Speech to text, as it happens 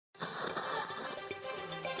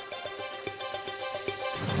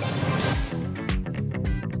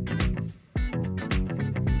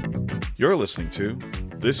You're listening to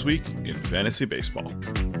This Week in Fantasy Baseball.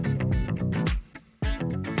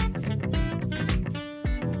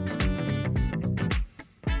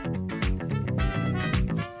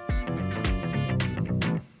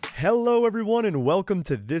 Hello everyone and welcome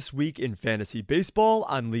to This Week in Fantasy Baseball.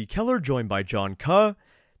 I'm Lee Keller, joined by John Kuh.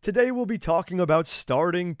 Today we'll be talking about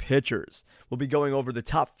starting pitchers. We'll be going over the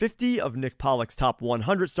top 50 of Nick Pollack's top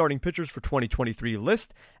 100 starting pitchers for 2023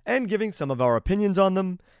 list and giving some of our opinions on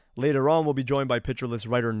them. Later on, we'll be joined by Pitcher List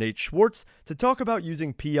writer Nate Schwartz to talk about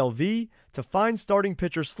using PLV to find starting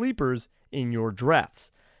pitcher sleepers in your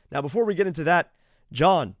drafts. Now, before we get into that,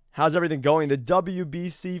 John, how's everything going? The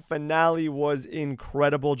WBC finale was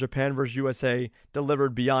incredible. Japan vs. USA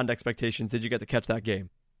delivered beyond expectations. Did you get to catch that game?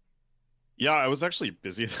 Yeah, I was actually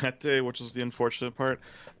busy that day, which was the unfortunate part.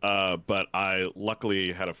 But I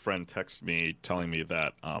luckily had a friend text me telling me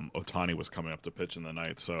that Ohtani was coming up to pitch in the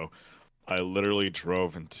night. So I literally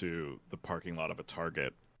drove into the parking lot of a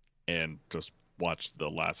Target and just watched the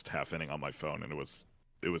last half inning on my phone, and it was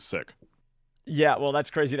sick. Yeah, well,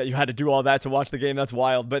 that's crazy that you had to do all that to watch the game. That's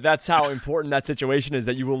wild. But that's how important that situation is,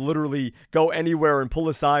 that you will literally go anywhere and pull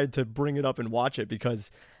aside to bring it up and watch it.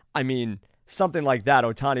 Because, I mean, something like that,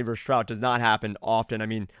 Ohtani versus Trout, does not happen often. I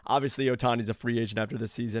mean, obviously Ohtani's a free agent after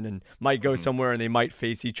this season and might go somewhere and they might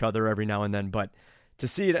face each other every now and then. But to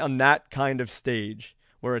see it on that kind of stage,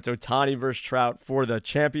 where it's Ohtani versus Trout for the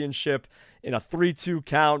championship in a 3-2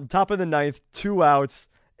 count, top of the ninth, 2 outs,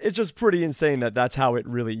 it's just pretty insane that that's how it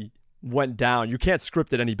really went down. You can't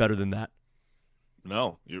script it any better than that.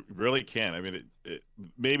 No, you really can't. I mean,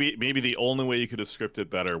 maybe the only way you could have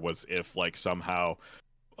scripted better was if, like, somehow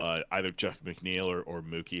either Jeff McNeil or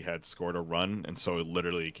Mookie had scored a run, and so it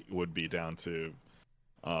literally would be down to,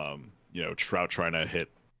 Trout trying to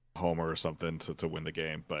hit homer or something to win the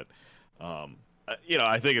game. But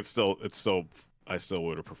I think I still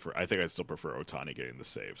would have preferred. I think I still prefer Ohtani getting the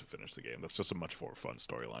save to finish the game. That's just a much more fun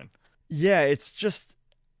storyline. Yeah, it's just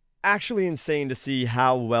actually insane to see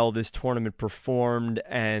how well this tournament performed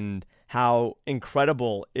and how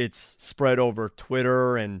incredible it's spread over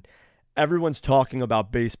Twitter, and everyone's talking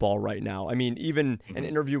about baseball right now. I mean, even an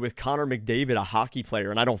interview with Connor McDavid, a hockey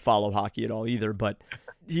player, and I don't follow hockey at all either, but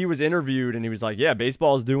he was interviewed and he was like, yeah,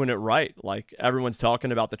 baseball is doing it right. Like, everyone's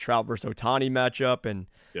talking about the Trout versus Ohtani matchup, and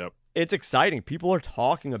It's exciting. People are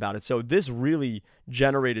talking about it. So this really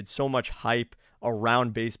generated so much hype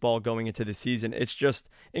around baseball going into the season. It's just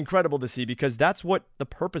incredible to see, because that's what the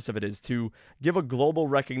purpose of it is, to give a global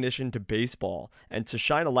recognition to baseball and to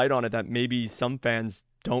shine a light on it that maybe some fans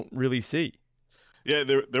don't really see. Yeah,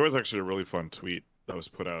 there was actually a really fun tweet that was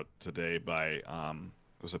put out today by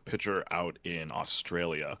it was a pitcher out in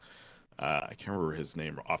Australia. I can't remember his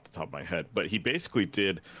name off the top of my head, but he basically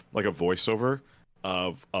did like a voiceover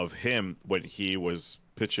of him when he was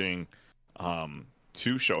pitching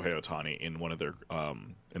to Shohei Ohtani in one of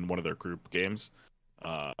their group games.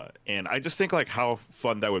 And I just think, like, how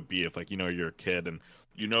fun that would be if, like, you're a kid and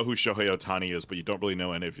you know who Shohei Ohtani is, but you don't really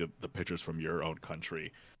know any of the pitchers from your own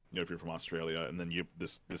country. If you're from Australia, and then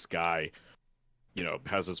this guy,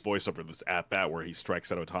 has this voiceover, this at bat where he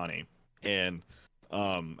strikes at Ohtani, and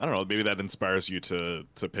I don't know, maybe that inspires you to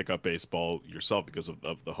pick up baseball yourself because of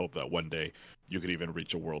the hope that one day you could even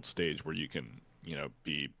reach a world stage where you can,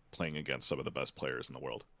 be playing against some of the best players in the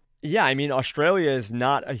world. Yeah, I mean, Australia is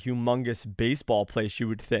not a humongous baseball place, you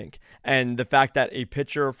would think. And the fact that a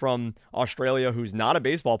pitcher from Australia who's not a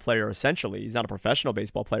baseball player, essentially, he's not a professional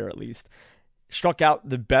baseball player at least, struck out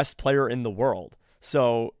the best player in the world.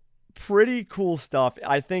 So pretty cool stuff.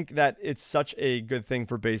 I think that it's such a good thing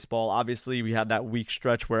for baseball. Obviously, we had that week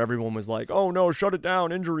stretch where everyone was like, oh no, shut it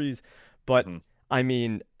down, injuries. But I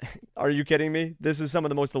mean, are you kidding me? This is some of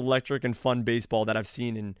the most electric and fun baseball that I've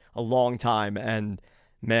seen in a long time. And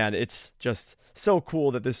man, it's just so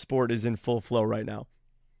cool that this sport is in full flow right now.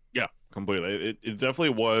 Yeah, completely. It definitely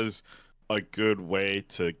was a good way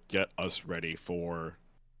to get us ready for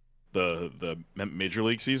the major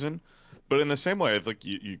league season. But in the same way, like,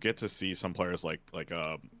 you get to see some players like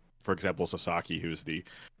for example, Sasaki, who's the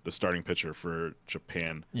starting pitcher for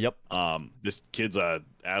Japan. Yep. This kid's a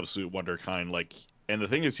absolute wonderkind. Like, and the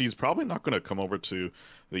thing is, he's probably not going to come over to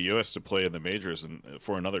the U.S. to play in the majors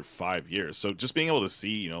for another 5 years. So just being able to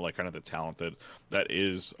see, like, kind of the talent that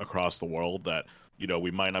is across the world that,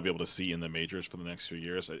 we might not be able to see in the majors for the next few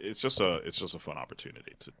years. It's just a fun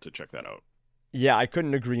opportunity to check that out. Yeah, I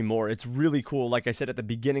couldn't agree more. It's really cool, like I said at the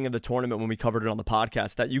beginning of the tournament when we covered it on the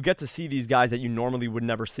podcast, that you get to see these guys that you normally would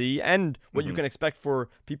never see, and what you can expect for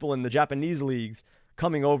people in the Japanese leagues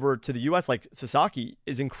coming over to the U.S. like Sasaki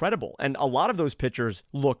is incredible. And a lot of those pitchers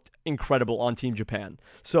looked incredible on Team Japan.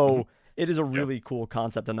 So it is a Yeah. really cool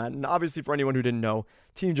concept on that. And obviously, for anyone who didn't know,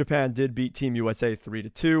 Team Japan did beat Team USA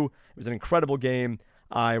 3-2. It was an incredible game.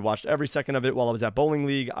 I watched every second of it while I was at bowling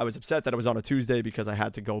league. I was upset that it was on a Tuesday because I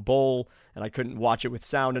had to go bowl and I couldn't watch it with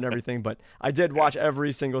sound and everything, but I did Yeah. watch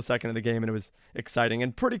every single second of the game and it was exciting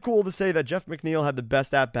and pretty cool to say that Jeff McNeil had the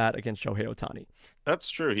best at bat against Shohei Ohtani. That's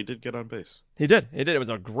true. He did get on base. He did. He did. It was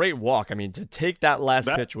a great walk. I mean, to take that last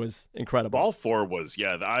That pitch was incredible. ball four was,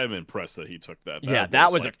 yeah, I am impressed that he took that. Yeah,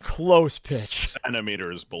 that was like a close pitch.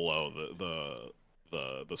 centimeters below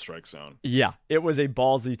the strike zone. Yeah, it was a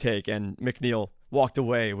ballsy take, and McNeil walked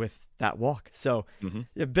away with that walk. So,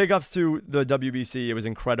 yeah, big ups to the WBC. It was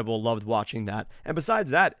incredible. Loved watching that. And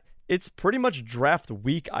besides that, it's pretty much draft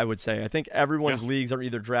week, I would say. I think everyone's leagues are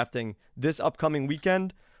either drafting this upcoming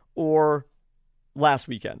weekend or last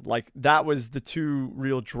weekend. Like, that was the two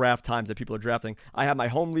real draft times that people are drafting. I have my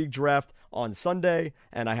home league draft on Sunday,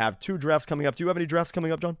 and I have two drafts coming up. Do you have any drafts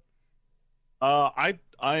coming up, John? I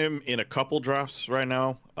am in a couple drafts right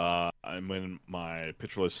now. I'm in my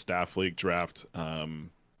pitcherless staff league draft. I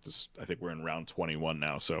think we're in round 21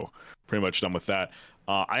 now, so pretty much done with that.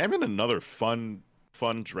 I am in another fun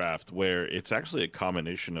draft where it's actually a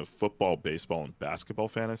combination of football, baseball, and basketball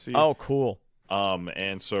fantasy. Oh, cool.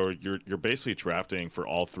 And so you're basically drafting for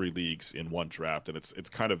all three leagues in one draft, and it's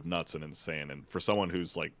kind of nuts and insane. And for someone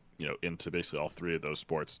who's like, into basically all three of those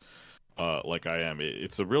sports, like I am,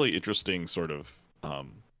 it's a really interesting sort of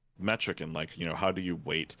metric, and like, how do you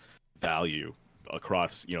weight value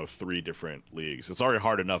across three different leagues? It's already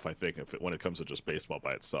hard enough, I think, when it comes to just baseball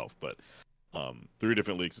by itself, but three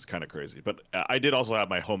different leagues is kind of crazy. But I did also have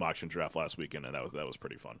my home auction draft last weekend, and that was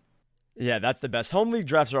pretty fun. Yeah, that's the best. Home league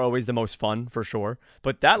drafts are always the most fun, for sure.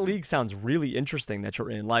 But that league sounds really interesting that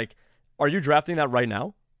you're in. Like, are you drafting that right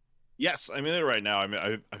now? Yes, I'm in it right now.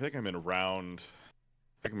 I think I'm in round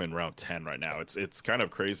 10 right now. It's kind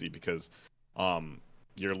of crazy because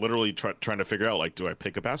you're literally trying to figure out, like, do I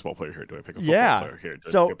pick a basketball player here? Do I pick a football player here?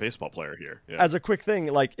 Do I pick a baseball player here? Yeah. As a quick thing,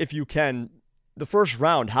 like, if you can, the first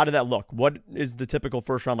round, how did that look? What is the typical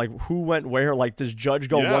first round? Like, who went where? Like, does Judge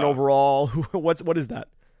go one overall? What is that?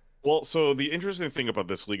 Well, so the interesting thing about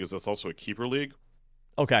this league is it's also a keeper league.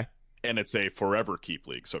 Okay. And it's a forever keep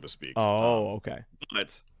league, so to speak. Oh, okay.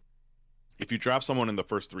 But if you draft someone in the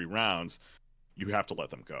first three rounds, you have to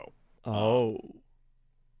let them go. Oh.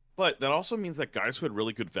 But that also means that guys who had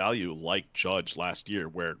really good value, like Judge last year,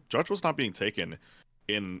 where Judge was not being taken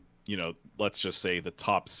in, let's just say the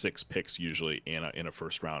top 6 picks usually in a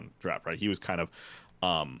first round draft, right? He was kind of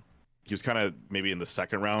maybe in the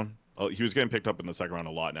second round. He was getting picked up in the second round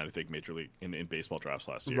a lot, and I think major league in baseball drafts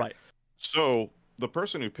last year. Right. So the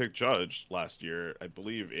person who picked Judge last year, I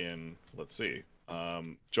believe let's see,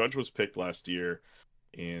 Judge was picked last year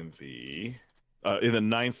in the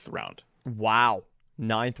 9th round. Wow.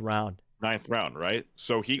 9th round. 9th round, right?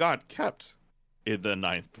 So he got kept in the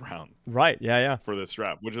 9th round. Right. Yeah. For this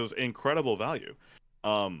draft, which is incredible value.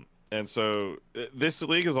 And so this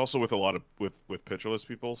league is also with a lot of with pitcherless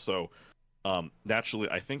people. So naturally,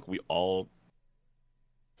 I think we all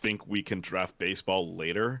think we can draft baseball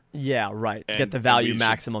later. Yeah, right. Get the value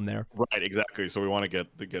maximum there. Right, exactly. So we want to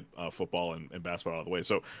get football and basketball out of the way.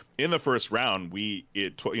 So in the first round,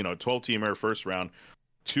 12-teamer first round,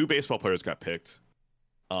 2 baseball players got picked,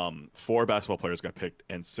 4 basketball players got picked,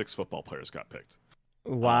 and 6 football players got picked.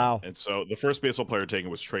 Wow. And so the first baseball player taken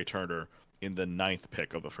was Trey Turner in the 9th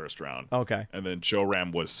pick of the first round. Okay. And then Joe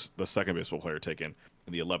Ram was the second baseball player taken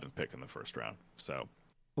in the 11th pick in the first round. So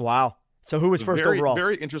wow. So who was first overall?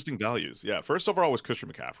 Very interesting values. Yeah, first overall was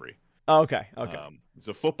Christian McCaffrey. Oh, okay. He's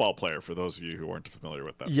a football player for those of you who aren't familiar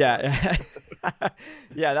with that. Yeah.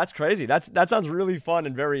 Yeah, that's crazy. That sounds really fun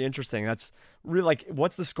and very interesting. That's really, like,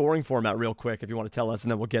 what's the scoring format real quick if you want to tell us,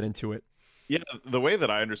 and then we'll get into it. Yeah, the way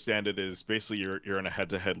that I understand it is basically you're in a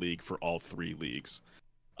head-to-head league for all 3 leagues.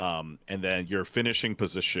 And then your finishing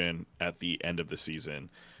position at the end of the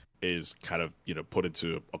season is kind of, put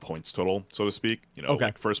into a points total, so to speak. Okay.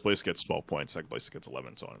 Like first place gets 12 points, second place gets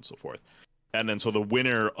 11, so on and so forth. And then so the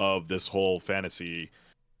winner of this whole fantasy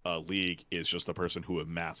league is just the person who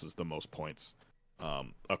amasses the most points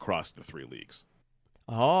across the 3 leagues.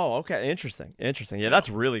 Oh, okay. Interesting. Yeah, that's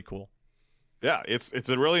really cool. Yeah, it's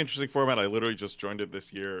a really interesting format. I literally just joined it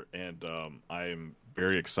this year, and I'm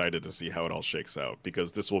very excited to see how it all shakes out,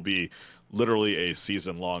 because this will be literally a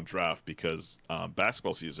season-long draft, because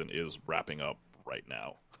basketball season is wrapping up right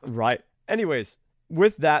now. Right. Anyways,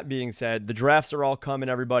 with that being said, the drafts are all coming,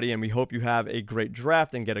 everybody, and we hope you have a great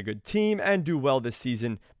draft and get a good team and do well this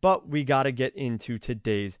season. But we got to get into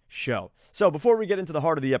today's show. So before we get into the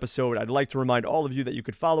heart of the episode, I'd like to remind all of you that you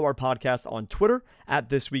could follow our podcast on Twitter at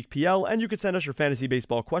ThisWeekPL, and you could send us your fantasy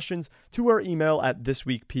baseball questions to our email at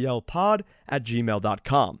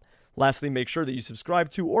thisweekplpod@gmail.com. Lastly, make sure that you subscribe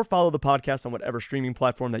to or follow the podcast on whatever streaming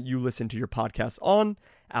platform that you listen to your podcasts on: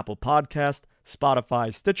 Apple Podcast,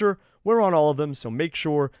 Spotify, Stitcher. We're on all of them, so make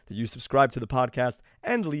sure that you subscribe to the podcast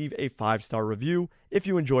and leave a 5-star review if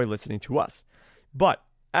you enjoy listening to us. But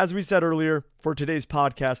as we said earlier, for today's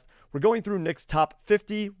podcast, we're going through Nick's top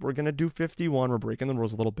 50. We're going to do 51. We're breaking the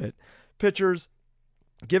rules a little bit. Pitchers,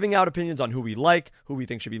 giving out opinions on who we like, who we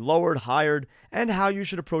think should be lowered, hired, and how you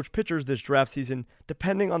should approach pitchers this draft season,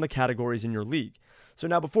 depending on the categories in your league. So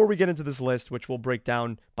now, before we get into this list, which we'll break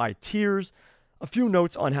down by tiers, a few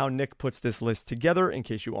notes on how Nick puts this list together in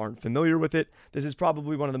case you aren't familiar with it. This is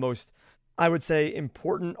probably one of the most, I would say,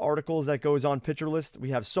 important articles that goes on Pitcher List. We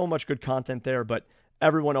have so much good content there, but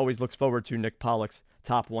everyone always looks forward to Nick Pollock's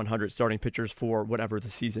top 100 starting pitchers for whatever the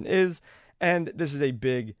season is. And this is a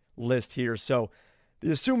big list here. So the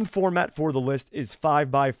assumed format for the list is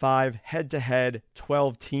 5x5, head-to-head,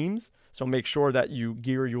 12 teams. So make sure that you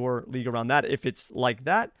gear your league around that. If it's like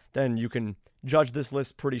that, then you can judge this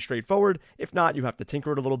list pretty straightforward. If not, you have to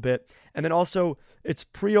tinker it a little bit. And then also, it's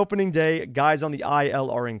pre-opening day. Guys on the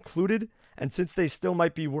IL are included. And since they still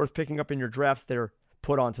might be worth picking up in your drafts, they're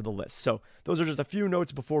put onto the list. So those are just a few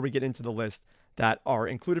notes before we get into the list that are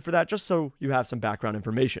included for that, just so you have some background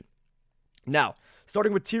information. Now,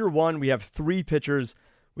 starting with tier 1, we have 3 pitchers.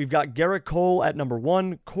 We've got Garrett Cole at number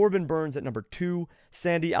 1, Corbin Burnes at number 2,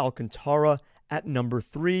 Sandy Alcantara at number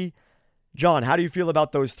 3. John, how do you feel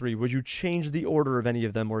about those 3? Would you change the order of any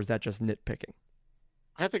of them, or is that just nitpicking?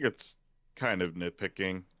 I think it's kind of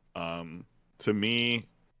nitpicking. To me,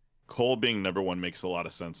 Cole being number 1 makes a lot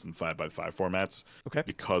of sense in 5x5 formats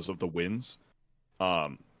because of the wins.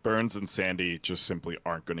 Burnes and Sandy just simply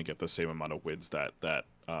aren't going to get the same amount of wins that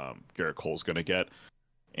Garrett Cole's going to get.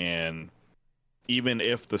 And even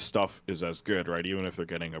if the stuff is as good, right? Even if they're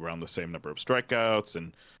getting around the same number of strikeouts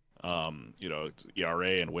and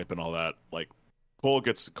ERA and WHIP and all that, like Cole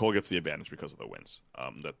gets the advantage because of the wins.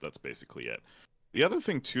 That's basically it. The other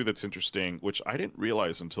thing too that's interesting, which I didn't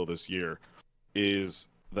realize until this year, is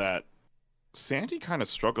that Sandy kind of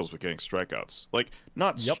struggles with getting strikeouts. Like,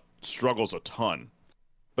 not struggles a ton,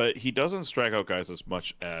 but he doesn't strike out guys as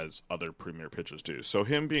much as other premier pitchers do. So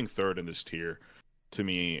him being third in this tier, to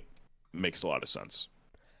me, makes a lot of sense.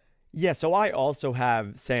 Yeah, so I also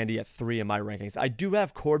have Sandy at 3 in my rankings. I do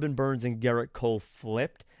have Corbin Burnes and Garrett Cole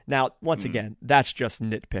flipped. Now, once again, that's just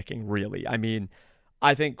nitpicking, really. I mean,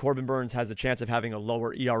 I think Corbin Burnes has a chance of having a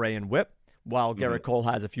lower ERA and WHIP, while Garrett Cole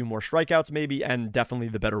has a few more strikeouts maybe, and definitely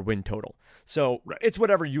the better win total. So it's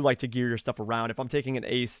whatever you like to gear your stuff around. If I'm taking an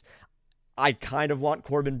ace, I kind of want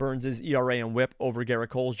Corbin Burnes' ERA and WHIP over Garrett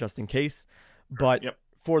Cole's just in case. But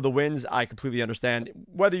for the wins, I completely understand.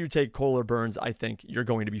 Whether you take Cole or Burnes, I think you're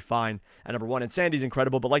going to be fine at number 1. And Sandy's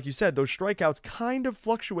incredible, but like you said, those strikeouts kind of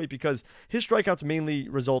fluctuate because his strikeouts mainly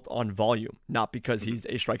result on volume, not because he's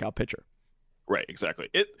a strikeout pitcher. Right, exactly.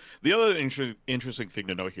 The other interesting thing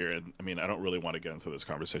to note here, and I mean, I don't really want to get into this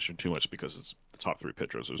conversation too much because it's the top 3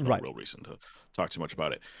 pitchers. There's no real reason to talk too much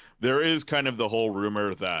about it. There is kind of the whole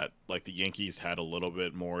rumor that like the Yankees had a little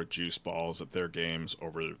bit more juice balls at their games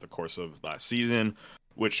over the course of last season,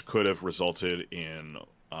 which could have resulted in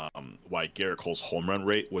why Garrett Cole's home run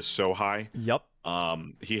rate was so high. Yep.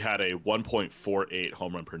 He had a 1.48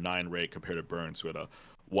 home run per 9 rate compared to Burnes, who had a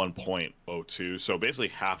 1.02, so basically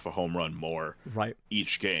half a home run more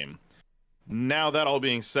each game. Now, that all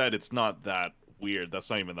being said, it's not that weird. That's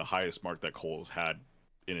not even the highest mark that Cole's had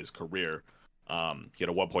in his career. He had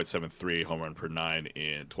a 1.73 home run per 9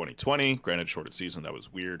 in 2020. Granted, shorter season, that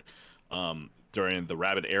was weird. During the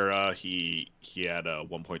Rabbit era, he had a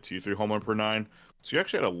 1.23 home run per 9. So he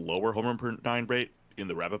actually had a lower home run per 9 rate in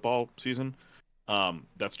the Rabbit Ball season.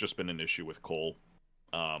 That's just been an issue with Cole.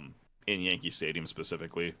 In Yankee Stadium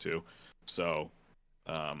specifically too. So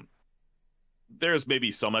there's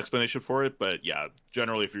maybe some explanation for it, but yeah,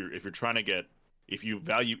 generally if you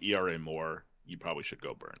value ERA more, you probably should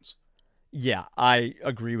go Burnes. Yeah, I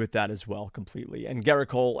agree with that as well completely. And Garrett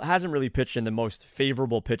Cole hasn't really pitched in the most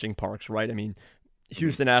favorable pitching parks, right? I mean,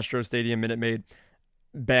 Houston Astros Stadium, Minute Maid,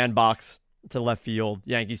 bandbox to left field,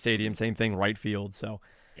 Yankee Stadium, same thing, right field. So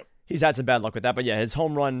he's had some bad luck with that. But yeah, his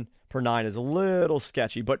home run per 9 is a little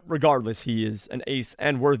sketchy, but regardless, he is an ace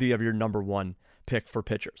and worthy of your number 1 pick for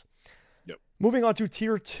pitchers. Moving on to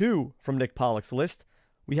tier 2 from Nick Pollock's list,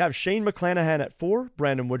 We have Shane McClanahan at 4,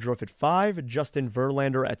 Brandon Woodruff at 5, Justin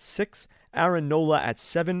Verlander at 6, Aaron Nola at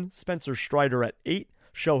 7, Spencer Strider at 8,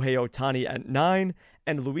 Shohei Ohtani at 9,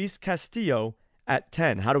 and Luis Castillo at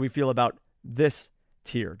 10. How do we feel about this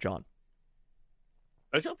tier, John?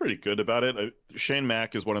 I feel pretty good about it. Shane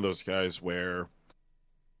Mack is one of those guys where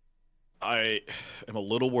I am a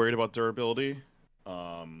little worried about durability.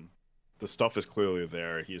 The stuff is clearly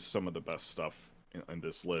there. He's some of the best stuff in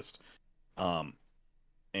this list.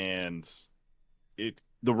 And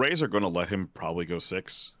the Rays are going to let him probably go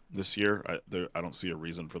 6 this year. I don't see a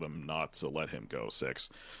reason for them not to let him go 6.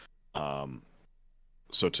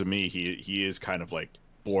 So to me, he is kind of like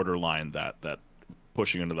borderline that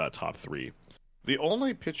pushing into that top 3. The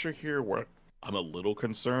only pitcher here where I'm a little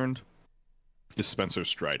concerned is Spencer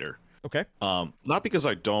Strider. Okay. Not because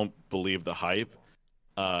I don't believe the hype,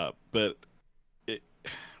 but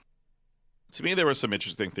to me there were some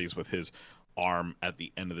interesting things with his arm at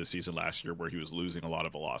the end of the season last year where he was losing a lot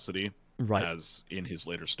of velocity, right, as in his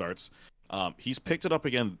later starts. He's picked it up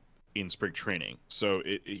again in spring training, so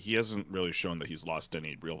he hasn't really shown that he's lost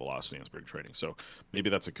any real velocity in spring training, so maybe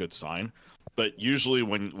that's a good sign. But usually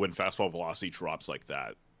when fastball velocity drops like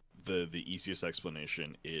that, the easiest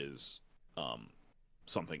explanation is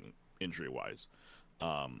something injury wise,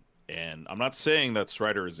 and I'm not saying that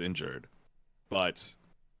Strider is injured, but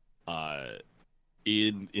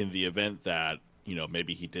in the event that, you know,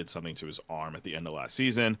 maybe he did something to his arm at the end of last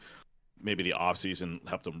season, maybe the off season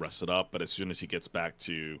helped him rest it up, but as soon as he gets back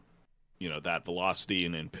to, you know, that velocity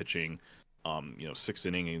and in pitching, you know, 6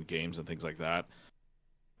 inning games and things like that,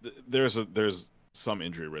 there's some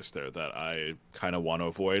injury risk there that I kind of want to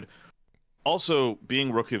avoid. Also,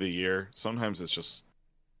 being rookie of the year, sometimes it's just,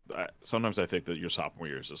 sometimes I think that your sophomore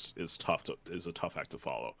year is a tough act to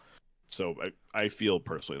follow. So I feel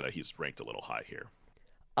personally that he's ranked a little high here.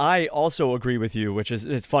 I also agree with you, which is,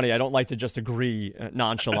 it's funny. I don't like to just agree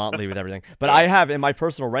nonchalantly with everything, but I have in my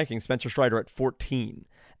personal ranking Spencer Strider at 14,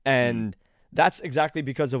 and that's exactly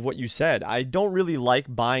because of what you said. I don't really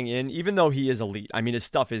like buying in, even though he is elite. I mean, his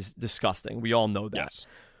stuff is disgusting. We all know that. Yes,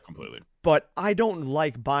 completely. But I don't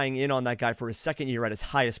like buying in on that guy for his second year at his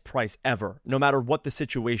highest price ever, no matter what the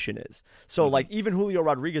situation is. So, like, even Julio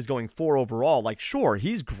Rodriguez going 4 overall, like, sure,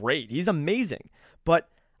 he's great. He's amazing. But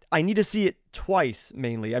I need to see it twice,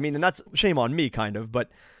 mainly. I mean, and that's shame on me, kind of.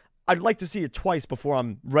 But I'd like to see it twice before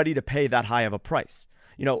I'm ready to pay that high of a price.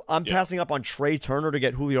 You know, I'm passing up on Trey Turner to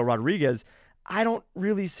get Julio Rodriguez. I don't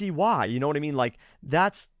really see why. You know what I mean? Like,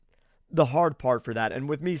 that's the hard part for that. And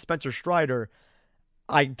with me, Spencer Strider,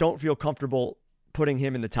 I don't feel comfortable putting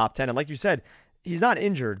him in the top 10. And like you said, he's not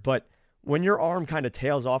injured, but when your arm kind of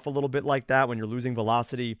tails off a little bit like that, when you're losing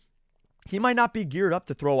velocity, he might not be geared up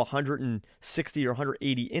to throw 160 or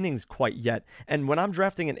 180 innings quite yet. And when I'm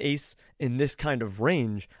drafting an ace in this kind of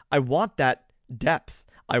range, I want that depth.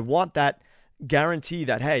 I want that guarantee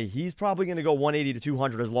that, hey, he's probably going to go 180 to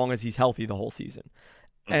 200 as long as he's healthy the whole season.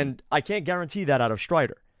 And I can't guarantee that out of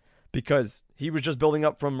Strider, because he was just building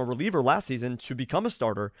up from a reliever last season to become a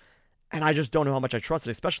starter, and I just don't know how much I trust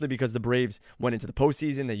it, especially because the Braves went into the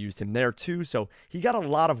postseason. They used him there too, so he got a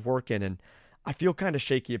lot of work in, and I feel kind of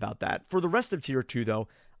shaky about that. For the rest of Tier 2, though,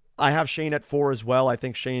 I have Shane at 4 as well. I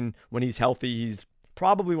think Shane, when he's healthy, he's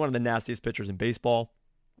probably one of the nastiest pitchers in baseball.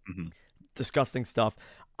 Disgusting stuff.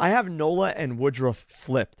 I have Nola and Woodruff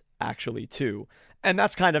flipped, actually, too, and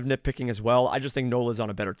that's kind of nitpicking as well. I just think Nola's on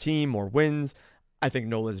a better team, more wins. I think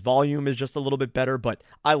Nola's volume is just a little bit better, but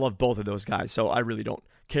I love both of those guys, so I really don't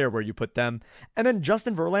care where you put them. And then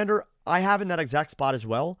Justin Verlander, I have in that exact spot as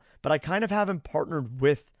well, but I kind of have him partnered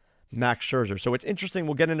with Max Scherzer. So it's interesting.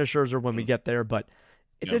 We'll get into Scherzer when we get there, but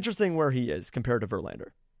it's interesting where he is compared to Verlander.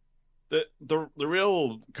 The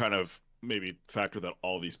real kind of maybe factor that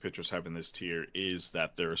all these pitchers have in this tier is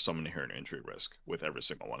that there is some inherent injury risk with every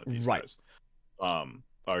single one of these guys. I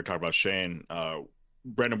already talked about Shane.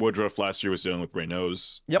 Brandon Woodruff last year was dealing with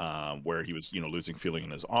Raynaud's, where he was, losing feeling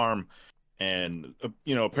in his arm. And,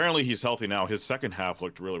 apparently he's healthy now. His second half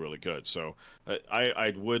looked really, really good. So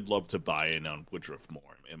I would love to buy in on Woodruff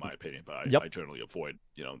more, in my opinion. But I generally avoid,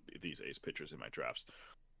 these ace pitchers in my drafts.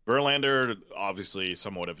 Verlander, obviously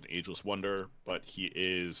somewhat of an ageless wonder, but he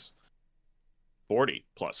is 40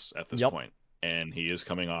 plus at this point. And he is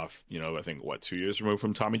coming off, I think, 2 years removed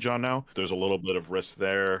from Tommy John now. There's a little bit of risk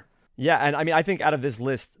there. Yeah, and I mean, I think out of this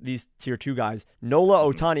list, these Tier 2 guys, Nola,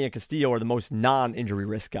 Ohtani, and Castillo are the most non-injury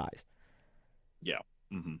risk guys. Yeah.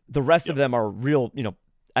 The rest of them are real,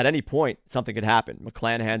 at any point, something could happen.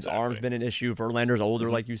 McClanahan's arm's been an issue. Verlander's older,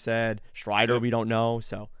 like you said. Strider, we don't know.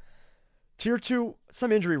 So Tier 2,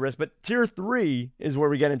 some injury risk. But Tier 3 is where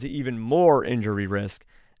we get into even more injury risk.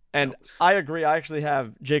 And Yep. I agree. I actually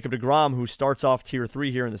have Jacob DeGrom, who starts off tier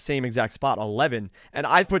 3 here in the same exact spot, 11. And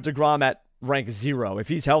I've put DeGrom at rank 0. If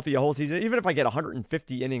he's healthy a whole season, even if I get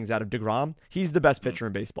 150 innings out of DeGrom, he's the best Mm. pitcher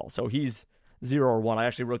in baseball. So he's 0 or 1. I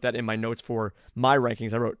actually wrote that in my notes for my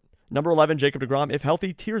rankings. I wrote number 11, Jacob DeGrom, if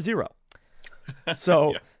healthy, tier 0.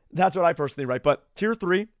 So Yeah. that's what I personally write. But tier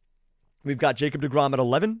 3, we've got Jacob DeGrom at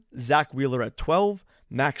 11, Zach Wheeler at 12,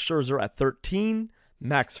 Max Scherzer at 13,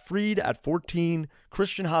 Max Fried at 14,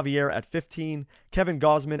 Christian Javier at 15, Kevin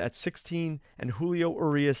Gausman at 16, and Julio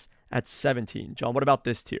Urias at 17. John, what about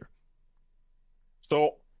this tier?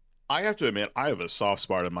 So I have to admit, I have a soft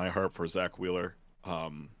spot in my heart for Zach Wheeler.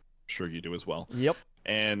 Sure you do as well. Yep.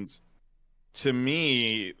 And to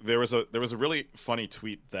me, there was a really funny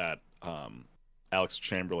tweet that Alex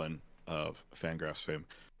Chamberlain of Fangraphs fame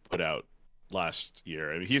put out last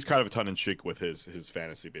year. I mean, he's kind of a tongue in cheek with his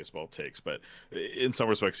fantasy baseball takes, but in some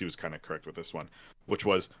respects, he was kind of correct with this one, which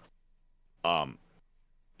was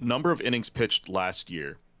number of innings pitched last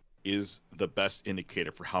year is the best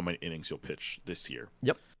indicator for how many innings you'll pitch this year.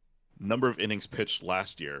 Yep. Number of innings pitched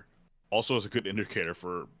last year also is a good indicator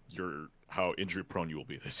for how injury prone you will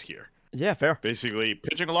be this year. Yeah, fair. Basically,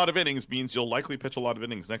 pitching a lot of innings means you'll likely pitch a lot of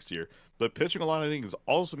innings next year, but pitching a lot of innings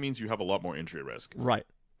also means you have a lot more injury risk. Right.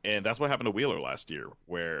 And that's what happened to Wheeler last year,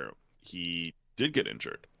 where he did get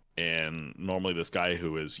injured. And normally this guy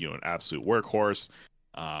who is, an absolute workhorse,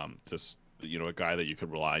 just, a guy that you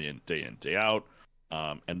could rely in, day out,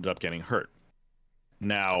 ended up getting hurt.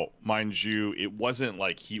 Now, mind you, it wasn't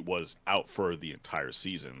like he was out for the entire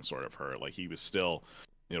season sort of hurt. Like he was still,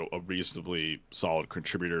 a reasonably solid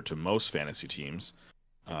contributor to most fantasy teams.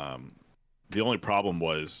 The only problem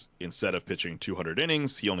was instead of pitching 200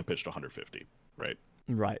 innings, he only pitched 150, right?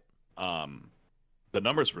 Right. The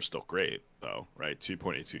numbers were still great, though, right?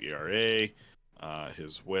 2.82 ERA.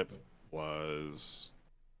 His whip was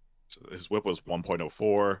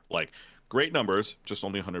 1.04. Like, great numbers, just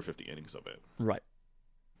only 150 innings of it. Right.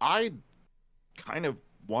 I kind of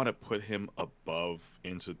want to put him above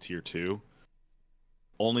into tier 2,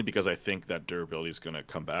 only because I think that durability is going to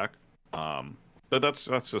come back. But that's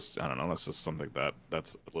just, I don't know, that's just something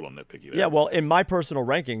that's a little nitpicky there. Yeah, well, in my personal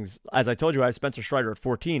rankings, as I told you, I have Spencer Strider at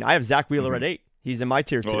 14. I have Zach Wheeler at 8. He's in my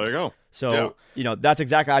tier 2. Oh, there you go. So, that's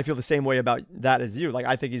exactly, I feel the same way about that as you. Like,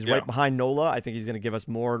 I think he's Yeah. right behind Nola. I think he's going to give us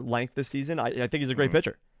more length this season. I think he's a great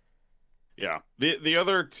pitcher. Yeah. The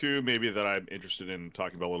other two maybe that I'm interested in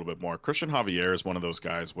talking about a little bit more, Christian Javier is one of those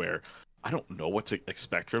guys where I don't know what to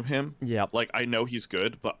expect from him. Yeah. Like, I know he's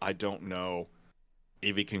good, but I don't know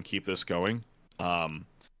if he can keep this going.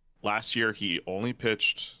 Last year he only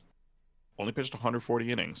pitched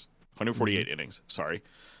 140 innings, 148 innings, sorry.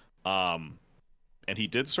 And he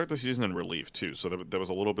did start the season in relief too, so there was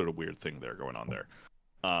a little bit of weird thing there going on there.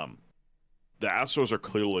 The Astros are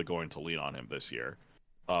clearly going to lean on him this year,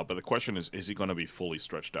 but the question is he going to be fully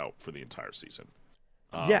stretched out for the entire season?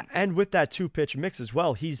 Yeah, and with that 2-pitch mix as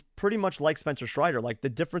well, he's pretty much like Spencer Strider. Like, the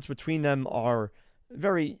difference between them are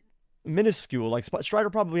very minuscule. Like, Strider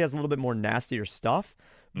probably has a little bit more nastier stuff,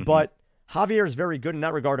 but Javier is very good in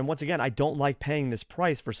that regard. And once again, I don't like paying this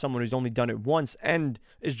price for someone who's only done it once and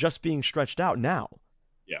is just being stretched out now.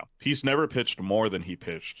 Yeah, he's never pitched more than he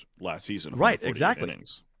pitched last season. Right, 148 exactly.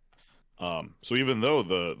 Innings. So even though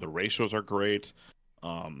the ratios are great,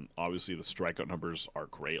 obviously the strikeout numbers are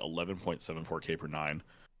great. 11.74 K per nine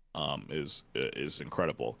is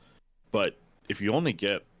incredible. But if you only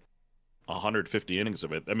get 150 innings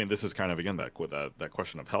of it, I mean, this is kind of again that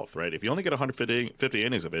question of health, right? If you only get 150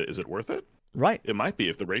 innings of it, is it worth it? Right. It might be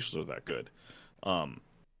if the ratios are that good. And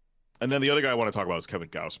then the other guy I want to talk about is Kevin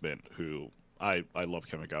Gausman, who I love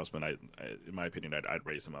Kevin Gausman. In my opinion, I'd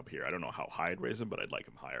raise him up here. I don't know how high I'd raise him, but I'd like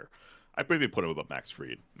him higher. I'd maybe put him above Max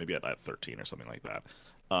Fried, maybe at 13 or something like that.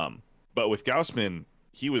 But with Gausman,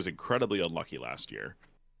 he was incredibly unlucky last year.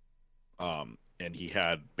 And he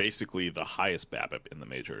had basically the highest BABIP in the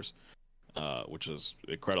majors, which is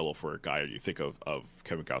incredible for a guy you think of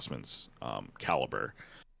Kevin Gausman's caliber.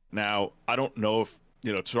 Now, I don't know if,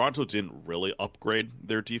 Toronto didn't really upgrade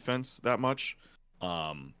their defense that much.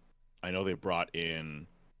 I know they brought in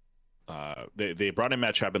they brought in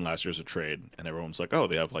Matt Chapman last year as a trade, and everyone's like, oh,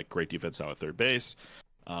 they have like great defense now at third base.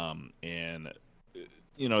 And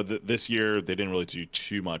this year they didn't really do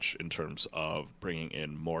too much in terms of bringing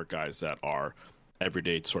in more guys that are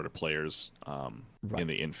everyday sort of players in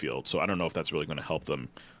the infield. So I don't know if that's really going to help them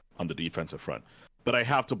on the defensive front. But I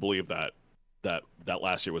have to believe that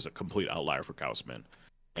last year was a complete outlier for Gausman,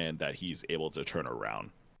 and that he's able to turn around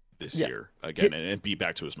this year again and be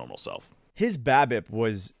back to his normal self. His BABIP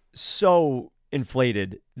was so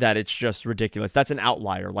inflated that it's just ridiculous. That's an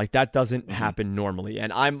outlier. Like that doesn't Hmm. happen normally.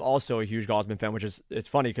 And I'm also a huge Gosman fan, which is it's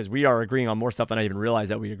funny because we are agreeing on more stuff than I even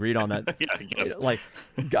realized that we agreed on. That Yeah, I guess. like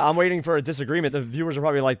I'm waiting for a disagreement. The viewers are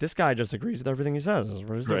probably like, this guy just agrees with everything he says.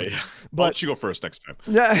 What is Right. it? I'll But let you go first next time.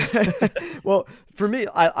 yeah, well, for me,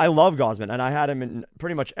 I love Gosman, and I had him in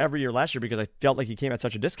pretty much every year last year because I felt like he came at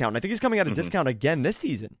such a discount. And I think he's coming at a Hmm. discount again this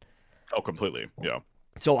season. Oh, completely. Yeah.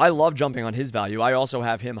 So I love jumping on his value. I also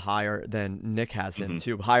have him higher than Nick has him Hmm.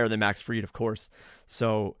 too, higher than Max Fried, of course.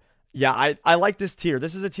 So yeah, I like this tier.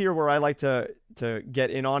 This is a tier where I like to get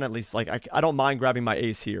in on at least. Like I don't mind grabbing my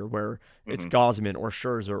ace here, where it's Hmm. Gosman or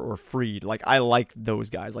Scherzer or Fried. Like I like those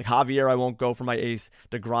guys. Like Javier, I won't go for my ace.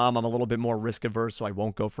 DeGrom, I'm a little bit more risk averse, so I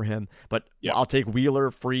won't go for him. But Yeah. I'll take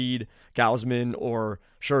Wheeler, Fried, Gausman, or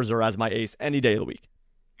Scherzer as my ace any day of the week.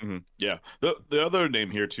 Hmm. Yeah. The other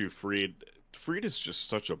name here too, Freed. Freed is just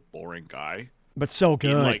such a boring guy But so in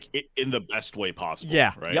good. like in the best way possible,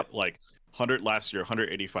 Yeah. right? Yep. Like 100 last year,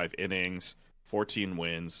 185 innings, 14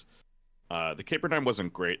 wins. The Caper 9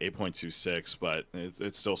 wasn't great, 8.26, but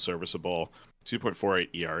it's still serviceable. 2.48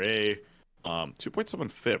 ERA, 2.7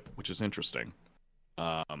 FIP, which is interesting.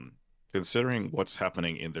 Um, considering what's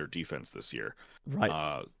happening in their defense this year. Right.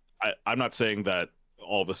 Uh, I'm not saying that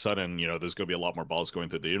all of a sudden, there's going to be a lot more balls going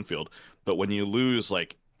through the infield, but when you lose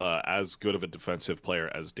like as good of a defensive player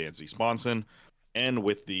as Dansby Swanson, and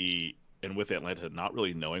with Atlanta not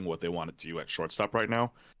really knowing what they want to do at shortstop right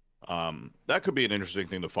now, that could be an interesting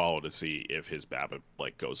thing to follow to see if his BABIP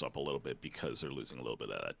like goes up a little bit because they're losing a little bit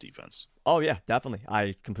of that defense. Oh yeah, definitely.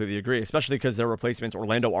 I completely agree, especially because their replacements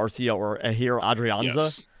Orlando Arcia or Ahir Adrianza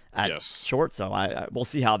Yes, at yes. short. So I we'll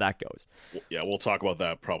see how that goes. Yeah, we'll talk about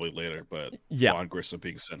that probably later. But Yeah. Vaughn Grissom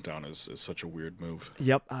being sent down is such a weird move.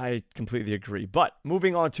 Yep, I completely agree. But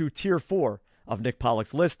moving on to tier 4 of Nick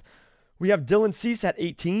Pollock's list, we have Dylan Cease at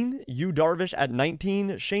 18, Yu Darvish at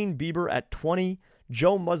 19, Shane Bieber at 20,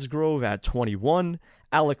 Joe Musgrove at 21,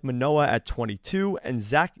 Alek Manoah at 22, and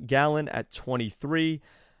Zach Gallen at 23.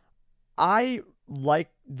 I like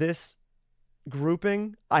this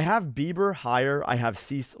grouping. I have Bieber higher, I have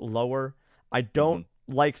Cease lower. I don't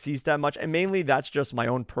Hmm. like Cease that much, and mainly that's just my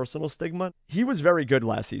own personal stigma. He was very good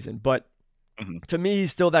last season, but Hmm. to me,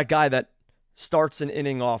 he's still that guy that starts an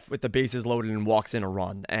inning off with the bases loaded and walks in a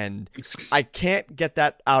run. And I can't get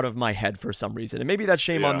that out of my head for some reason. And maybe that's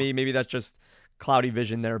shame on Yeah. me. Maybe that's just cloudy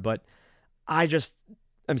vision there. But I just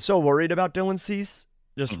am so worried about Dylan Cease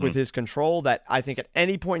just Hmm. with his control that I think at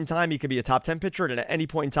any point in time he could be a top 10 pitcher. And at any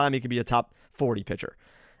point in time he could be a top 40 pitcher.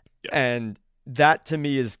 Yeah. And that to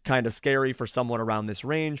me is kind of scary for someone around this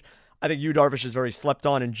range. I think Yu Darvish is very slept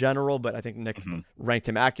on in general, but I think Nick Hmm. ranked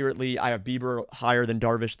him accurately. I have Bieber higher than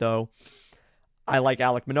Darvish, though. I like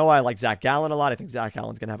Alek Manoah. I like Zach Gallen a lot. I think Zach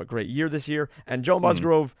Gallen's going to have a great year this year. And Joe Hmm.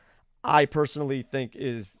 Musgrove, I personally think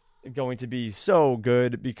is going to be so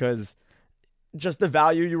good because just the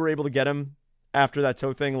value you were able to get him after that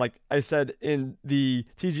toe thing. Like I said in the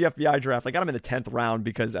TGFBI draft, I got him in the 10th round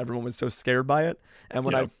because everyone was so scared by it. And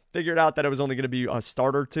when Yeah. I figured out that it was only going to be a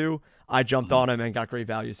start or two, I jumped Hmm. on him and got great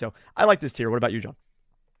value. So I like this tier. What about you, John?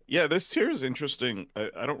 Yeah, this tier is interesting.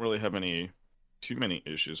 I don't really have too many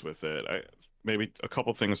issues with it. Maybe a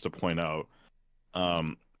couple things to point out.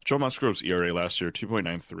 Um, Joe Musgrove's ERA last year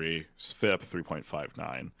 2.93, FIP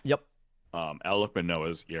 3.59. Yep. Alek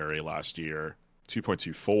Manoah's ERA last year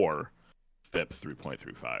 2.24, FIP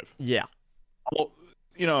 3.35. Yeah. Well,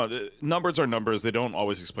 the numbers are numbers. They don't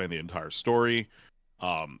always explain the entire story.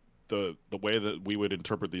 The way that we would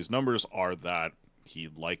interpret these numbers are that he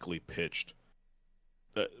likely pitched.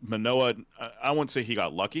 Manoah, I won't say he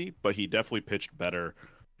got lucky, but he definitely pitched better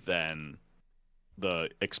than the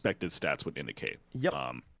expected stats would indicate. Yep.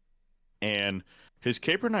 And his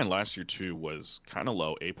K/9 last year too was kind of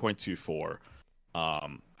low, 8.24.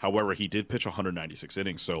 However, he did pitch 196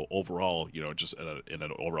 innings, so overall, just in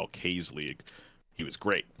an overall K's league, he was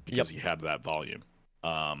great because Yep. he had that volume.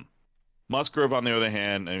 Musgrove, on the other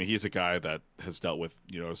hand, I mean, he's a guy that has dealt with,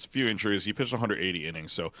 a few injuries. He pitched 180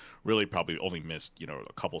 innings, so really probably only missed,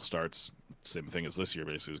 a couple starts. Same thing as this year,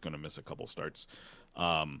 basically, is going to miss a couple starts.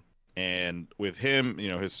 And with him,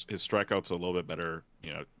 his strikeouts a little bit better,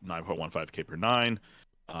 9.15 K per nine.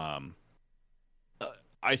 Um,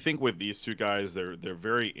 I think with these two guys, they're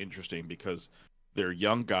very interesting because they're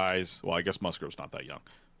young guys. Well, I guess Musgrove's not that young,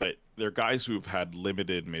 but they're guys who've had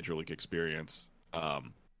limited major league experience.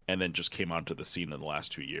 And then just came onto the scene in the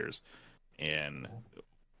last 2 years. And,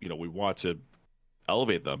 we want to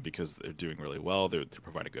elevate them because they're doing really well. They're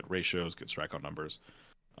providing good ratios, good strikeout numbers.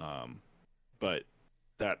 But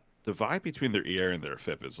that divide between their ERA and their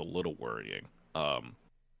FIP is a little worrying.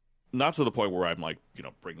 Not to the point where I'm like,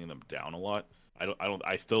 bringing them down a lot,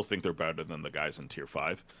 I still think they're better than the guys in tier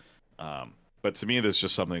 5. But to me, there's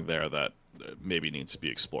just something there that maybe needs to be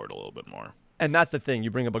explored a little bit more. And that's the thing.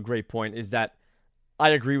 You bring up a great point, is that I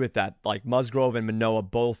agree with that. Like Musgrove and Manoa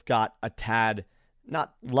both got a tad,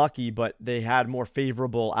 not lucky, but they had more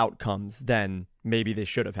favorable outcomes than maybe they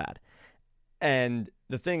should have had. And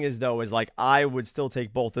the thing is, though, is like I would still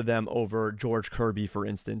take both of them over George Kirby, for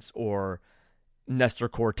instance, or Nestor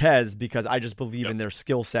Cortez, because I just believe in their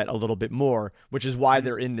skill set a little bit more, which is why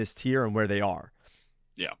they're in this tier and where they are.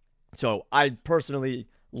 Yeah. So I personally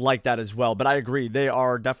like that as well. But I agree, they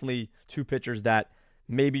are definitely two pitchers that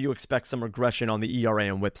maybe you expect some regression on the ERA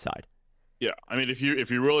and WHIP side. Yeah, I mean, if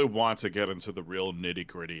you really want to get into the real nitty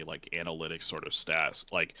gritty, like analytics sort of stats,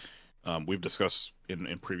 like we've discussed in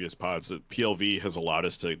previous pods, that PLV has allowed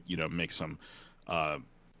us to make some a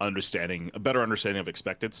better understanding of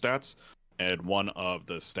expected stats, and one of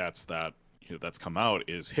the stats that that's come out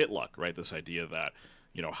is hit luck, right? This idea that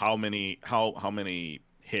how many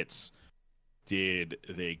hits did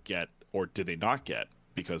they get or did they not get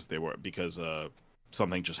because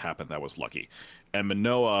something just happened that was lucky. And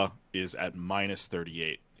Manoa is at minus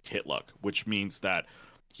 38 hit luck, which means that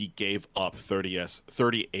he gave up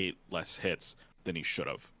 38 less hits than he should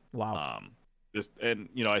have. Wow.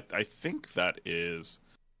 I think that is,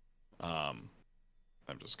 I'm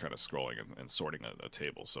just kind of scrolling and sorting a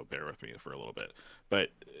table, so bear with me for a little bit. But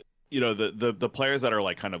the players that are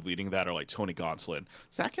like kind of leading that are like Tony Gonsolin.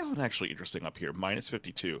 Zach Gallen actually interesting up here, minus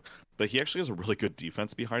 52, but he actually has a really good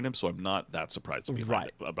defense behind him, so I'm not that surprised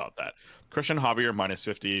about that. Christian Javier minus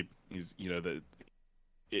 50. He's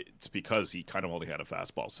it's because he kind of only had a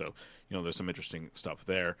fastball, so there's some interesting stuff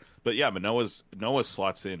there. But yeah, Noah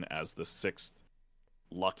slots in as the 6th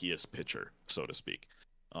luckiest pitcher, so to speak.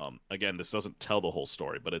 Again, this doesn't tell the whole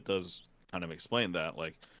story, but it does kind of explain that,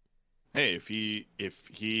 like, hey, if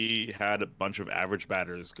he had a bunch of average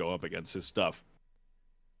batters go up against his stuff,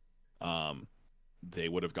 they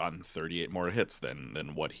would have gotten 38 more hits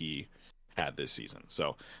than what he had this season.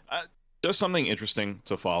 So just something interesting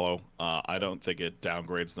to follow. I don't think it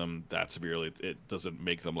downgrades them that severely. It doesn't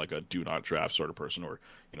make them like a do not draft sort of person, or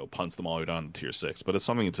punts them all the way down to tier 6. But it's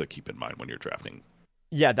something to keep in mind when you're drafting.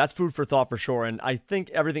 Yeah, that's food for thought for sure. And I think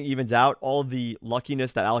everything evens out. All the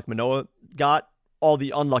luckiness that Alek Manoah got, all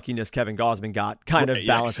the unluckiness Kevin Gausman got, kind of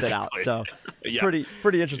balanced it out. So pretty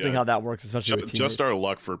interesting how that works, especially with teammates. Just our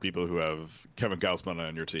luck for people who have Kevin Gausman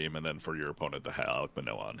on your team, and then for your opponent to have Alek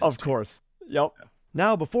Manoah on his Of team. course. Yep. Yeah.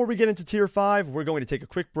 Now, before we get into Tier 5, we're going to take a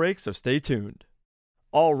quick break, so stay tuned.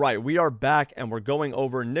 All right, we are back, and we're going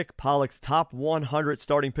over Nick Pollock's top 100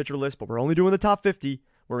 starting pitcher list, but we're only doing the top 50.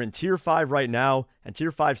 We're in Tier 5 right now, and Tier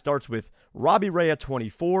 5 starts with Robbie Ray at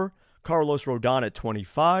 24, Carlos Rodon at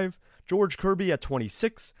 25, George Kirby at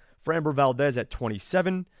 26, Framber Valdez at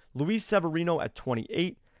 27, Luis Severino at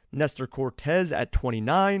 28, Nestor Cortez at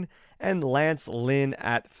 29, and Lance Lynn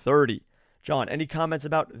at 30. John, any comments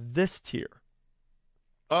about this tier?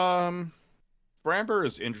 Framber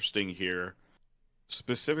is interesting here,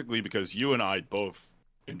 specifically because you and I both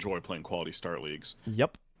enjoy playing quality start leagues.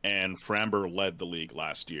 Yep. And Framber led the league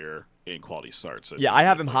last year in quality starts. Yeah, I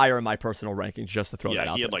have him higher in my personal rankings, just to throw that out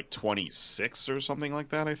there. Yeah, he had like 26 or something like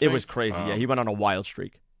that, I think. It was crazy. Yeah, he went on a wild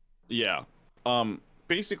streak. Yeah.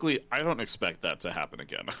 Basically, I don't expect that to happen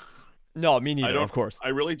again. No, me neither, of course. I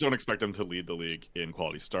really don't expect him to lead the league in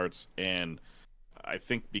quality starts, and I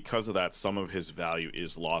think because of that, some of his value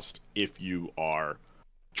is lost if you are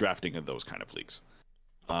drafting in those kind of leagues.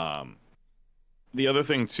 The other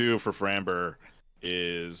thing, too, for Framber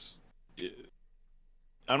is,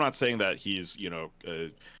 I'm not saying that he's,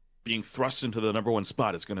 being thrust into the number 1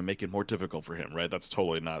 spot is going to make it more difficult for him, right? That's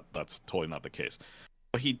totally not the case.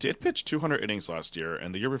 But he did pitch 200 innings last year,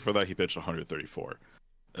 and the year before that he pitched 134.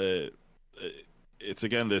 It's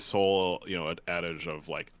again this whole, adage of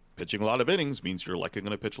like, pitching a lot of innings means you're likely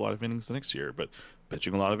going to pitch a lot of innings the next year, but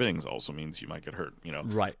pitching a lot of innings also means you might get hurt,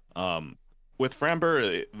 Right. With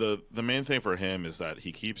Framber, the main thing for him is that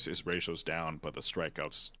he keeps his ratios down, but the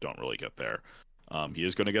strikeouts don't really get there. He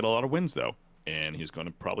is going to get a lot of wins, though, and he's going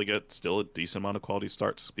to probably get still a decent amount of quality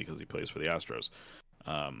starts because he plays for the Astros.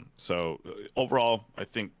 So overall, I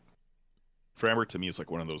think Framber to me is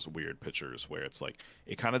like one of those weird pitchers where it's like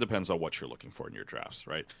it kind of depends on what you're looking for in your drafts,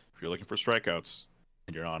 right? If you're looking for strikeouts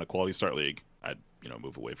and you're on a quality start league, I'd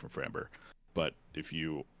move away from Framber. But if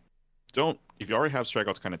you already have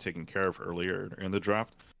strikeouts kind of taken care of earlier in the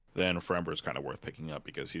draft, then Framber is kind of worth picking up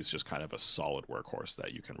because he's just kind of a solid workhorse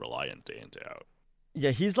that you can rely on day in, day out.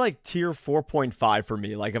 Yeah, he's like tier 4.5 for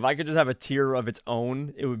me. Like, if I could just have a tier of its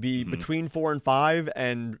own, it would be between 4 and 5,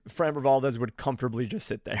 and Framber Valdez would comfortably just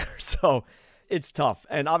sit there. So it's tough.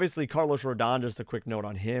 And obviously Carlos Rodon, just a quick note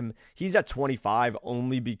on him. He's at 25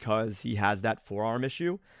 only because he has that forearm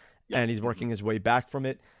issue Yeah. and he's working his way back from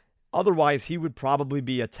it. Otherwise, he would probably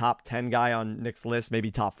be a top 10 guy on Nick's list, maybe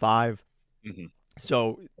top 5. Mm-hmm.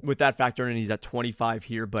 So with that factor in, he's at 25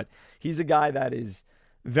 here, but he's a guy that is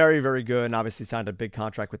very, very good and obviously signed a big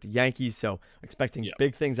contract with the Yankees. So expecting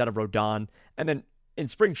big things out of Rodon. And then in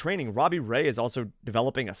spring training, Robbie Ray is also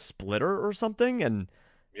developing a splitter or something. And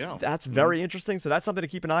that's very interesting. So that's something to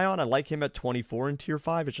keep an eye on. I like him at 24 in tier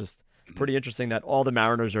 5. It's just pretty interesting that all the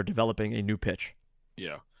Mariners are developing a new pitch.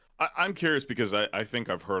 Yeah. I'm curious because I think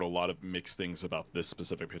I've heard a lot of mixed things about this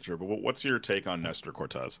specific pitcher, but what's your take on Nestor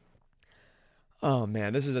Cortez? Oh,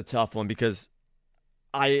 man, this is a tough one because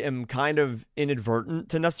I am kind of inadvertent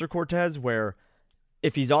to Nestor Cortez where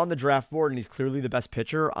if he's on the draft board and he's clearly the best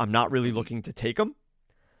pitcher, I'm not really looking to take him.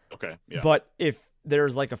 Okay, yeah. But if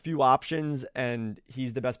there's like a few options and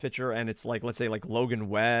he's the best pitcher and it's like, let's say like Logan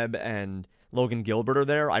Webb and Logan Gilbert are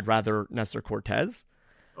there, I'd rather Nestor Cortez.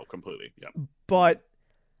 Oh, completely, yeah. But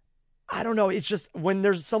I don't know. It's just when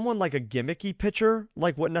there's someone like a gimmicky pitcher,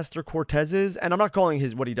 like what Nestor Cortez is, and I'm not calling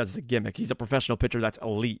what he does as a gimmick. He's a professional pitcher that's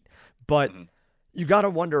elite. But you got to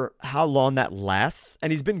wonder how long that lasts.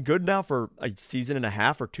 And he's been good now for a season and a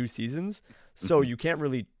half or 2 seasons. So you can't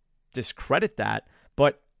really discredit that.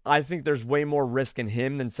 But I think there's way more risk in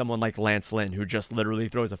him than someone like Lance Lynn, who just literally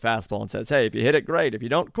throws a fastball and says, hey, if you hit it, great. If you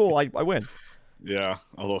don't, cool, I win. Yeah,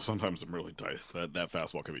 although sometimes I'm really dicey. That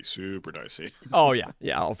fastball can be super dicey. Oh, yeah.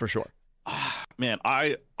 Yeah, for sure. Man,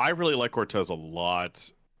 I really like Cortez a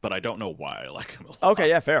lot, but I don't know why I like him a lot. Okay,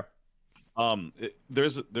 yeah, fair.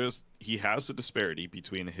 He has a disparity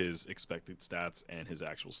between his expected stats and his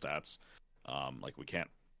actual stats. Like we can't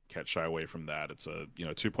shy away from that. It's a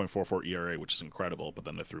 2.44 ERA, which is incredible, but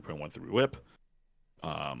then the 3.13 WHIP,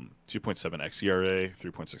 2.7 xERA,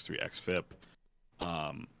 3.63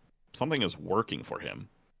 xFIP. Something is working for him.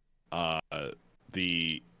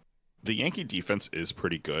 The Yankee defense is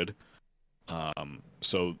pretty good.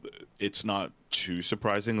 So it's not too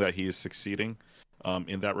surprising that he is succeeding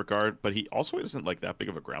in that regard, but he also isn't like that big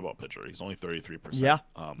of a ground ball pitcher. He's only 33%,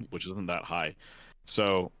 which isn't that high.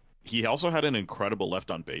 So he also had an incredible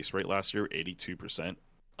left on base rate last year, 82%,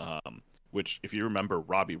 which if you remember,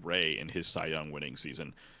 Robbie Ray in his Cy Young winning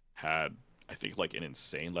season had, I think, like an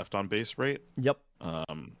insane left on base rate. Yep.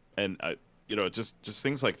 And just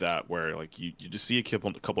things like that where like you just see a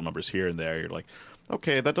couple numbers here and there. You're like,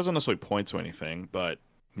 okay, that doesn't necessarily point to anything, but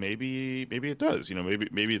maybe it does.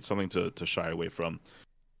 Maybe it's something to shy away from.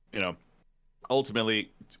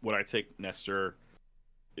 Ultimately, would I take Nestor?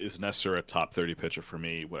 Is Nestor a top 30 pitcher for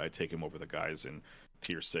me? Would I take him over the guys in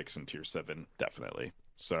tier 6 and tier 7? Definitely.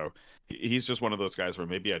 So he's just one of those guys where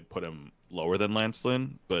maybe I'd put him lower than Lance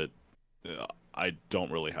Lynn, but I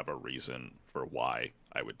don't really have a reason for why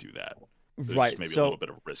I would do that. There's maybe a little bit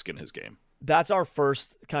of risk in his game. That's our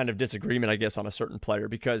first kind of disagreement, I guess, on a certain player,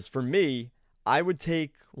 because for me, I would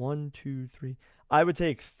take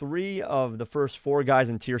 3 of the first 4 guys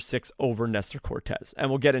in tier 6 over Nestor Cortez. And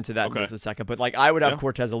we'll get into that in just a second. But like I would have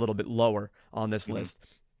Cortez a little bit lower on this list.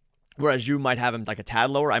 Whereas you might have him like a tad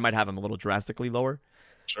lower. I might have him a little drastically lower.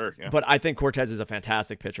 Sure, yeah. But I think Cortez is a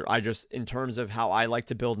fantastic pitcher. In terms of how I like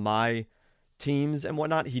to build my teams and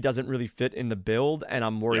whatnot, he doesn't really fit in the build, and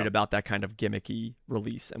I'm worried about that kind of gimmicky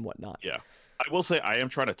release and whatnot. Yeah. I will say I am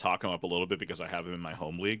trying to talk him up a little bit because I have him in my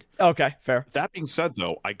home league. Okay, fair. That being said,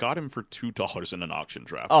 though, I got him for $2 in an auction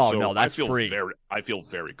draft. Oh, so no, that's free. I feel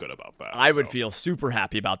very good about that. I would feel super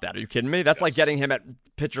happy about that. Are you kidding me? That's like getting him at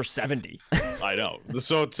pitcher 70. I know.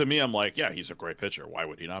 So to me, I'm like, yeah, he's a great pitcher. Why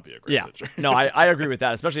would he not be a great pitcher? No, I agree with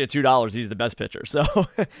that. Especially at $2, he's the best pitcher. So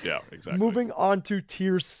yeah, exactly. Moving on to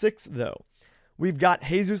tier 6, though. We've got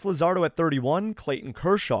Jesus Luzardo at 31, Clayton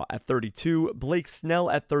Kershaw at 32, Blake Snell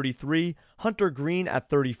at 33, Hunter Green at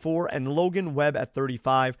 34, and Logan Webb at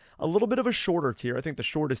 35. A little bit of a shorter tier. I think the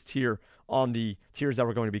shortest tier on the tiers that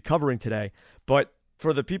we're going to be covering today. But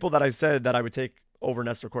for the people that I said that I would take over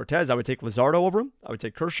Nestor Cortez, I would take Luzardo over him, I would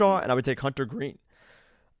take Kershaw, and I would take Hunter Green.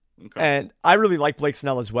 Okay. And I really like Blake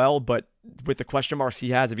Snell as well, but with the question marks he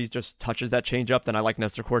has, if he just touches that changeup, then I like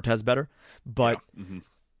Nestor Cortez better. But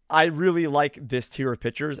I really like this tier of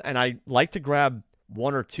pitchers, and I like to grab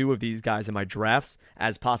 1 or 2 of these guys in my drafts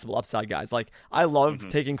as possible upside guys. Like, I love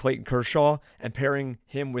taking Clayton Kershaw and pairing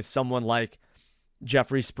him with someone like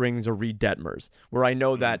Jeffrey Springs or Reed Detmers, where I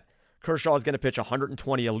know that Kershaw is going to pitch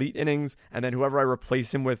 120 elite innings, and then whoever I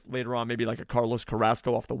replace him with later on, maybe like a Carlos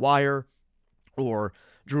Carrasco off the wire, or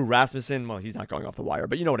Drew Rasmussen. Well, he's not going off the wire,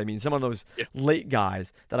 but you know what I mean. Some of those late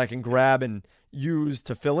guys that I can grab and use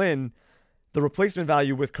to fill in. The replacement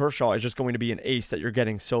value with Kershaw is just going to be an ace that you're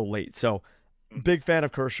getting so late. So Big fan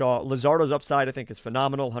of Kershaw. Luzardo's upside, I think, is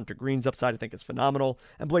phenomenal. Hunter Green's upside, I think, is phenomenal.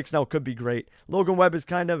 And Blake Snell could be great. Logan Webb is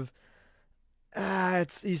kind of,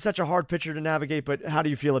 he's such a hard pitcher to navigate. But how do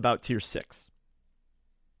you feel about tier 6?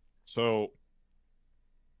 So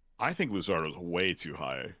I think Luzardo's way too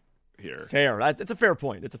high here. Fair. It's a fair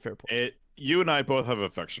point. It's a fair point. You and I both have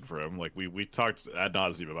affection for him. Like we talked ad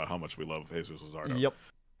nauseum about how much we love Jesus Luzardo. Yep.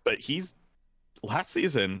 But last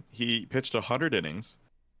season he pitched 100 innings,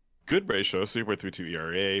 good ratio, 3.32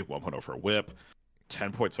 ERA, 1.0 for WHIP,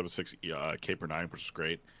 10.76 K per nine, which is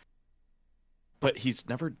great. But he's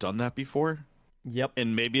never done that before. Yep.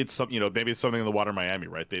 And maybe it's maybe it's something in the water in Miami,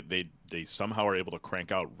 right? They somehow are able to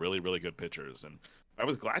crank out really, really good pitchers. And I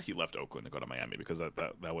was glad he left Oakland to go to Miami because I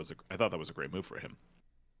thought that was a great move for him.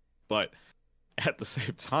 But at the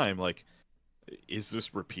same time, like, is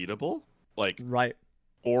this repeatable? Like, right.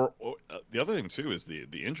 Or the other thing too is the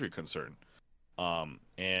injury concern.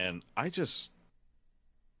 And I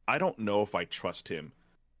don't know if I trust him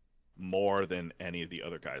more than any of the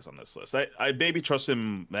other guys on this list. I maybe trust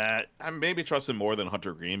him. I maybe trust him more than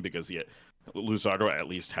Hunter Green because Luzardo at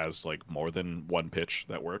least has like more than one pitch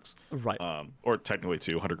that works. Right. Or technically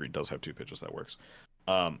two. Hunter Green does have two pitches that works.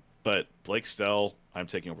 But Blake Snell, I'm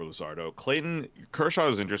taking over Luzardo. Clayton Kershaw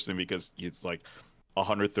is interesting because it's like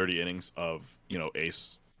 130 innings of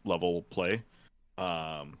ace level play.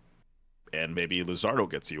 And maybe Luzardo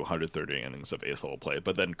gets you 130 innings of ace level play,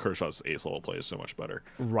 but then Kershaw's ace level play is so much better.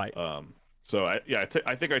 Right. So I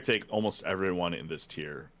think I take almost everyone in this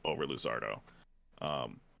tier over Luzardo.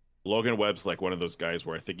 Logan Webb's like one of those guys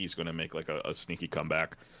where I think he's going to make like a sneaky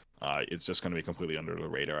comeback. It's just going to be completely under the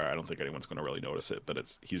radar. I don't think anyone's going to really notice it, but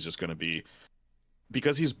he's just going to be,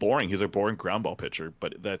 because he's boring. He's a boring ground ball pitcher,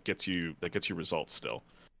 but that gets you results still.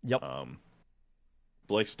 Yep.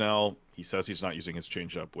 Blake Snell, he says he's not using his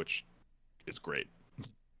changeup, which is great.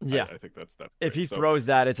 Yeah, I think that's if he throws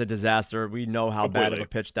that, it's a disaster. We know how bad of a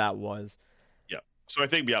pitch that was. Yeah. So I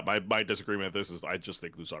think my disagreement with this is I just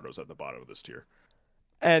think Luzardo's at the bottom of this tier.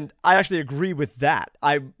 And I actually agree with that.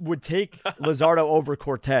 I would take Luzardo over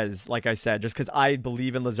Cortez, like I said, just because I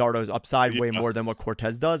believe in Luzardo's upside way more than what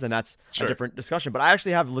Cortez does, and that's a different discussion. But I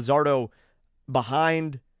actually have Luzardo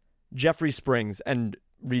behind Jeffrey Springs and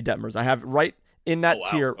Reed Detmers. I have right in that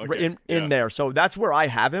tier, in there. So that's where I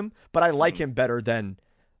have him, but I like him better than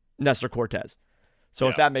Nestor Cortez. So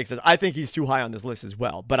if that makes sense, I think he's too high on this list as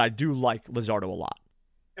well, but I do like Luzardo a lot.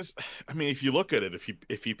 I mean, if you look at it,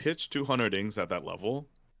 if he pitched 200 innings at that level,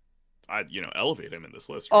 I'd elevate him in this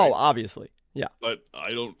list. Right? Oh, obviously, yeah. But I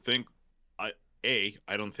don't think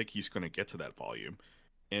I don't think he's going to get to that volume,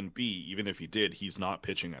 and B, even if he did, he's not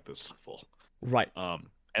pitching at this level. Right.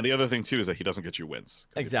 And the other thing too is that he doesn't get you wins.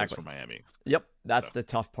 Exactly. For Miami. Yep, that's the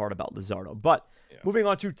tough part about Luzardo. But moving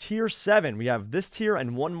on to tier 7, we have this tier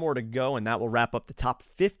and one more to go, and that will wrap up the top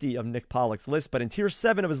 50 of Nick Pollock's list. But in tier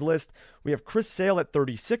 7 of his list, we have Chris Sale at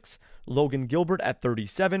 36, Logan Gilbert at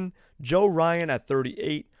 37, Joe Ryan at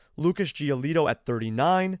 38, Lucas Giolito at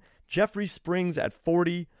 39, Jeffrey Springs at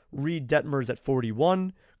 40, Reed Detmers at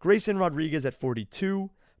 41, Grayson Rodriguez at 42,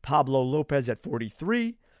 Pablo Lopez at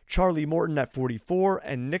 43, Charlie Morton at 44,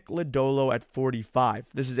 and Nick Lodolo at 45.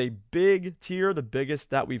 This is a big tier, the biggest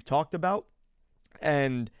that we've talked about.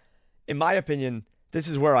 And in my opinion, this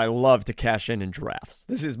is where I love to cash in drafts.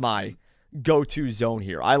 This is my go-to zone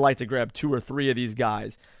here. I like to grab 2 or 3 of these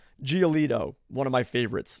guys. Giolito, one of my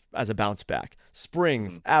favorites as a bounce back.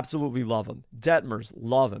 Springs, absolutely love him. Detmers,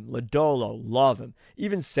 love him. Lodolo, love him.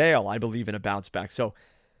 Even Sale, I believe in a bounce back. So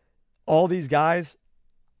all these guys,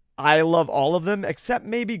 I love all of them, except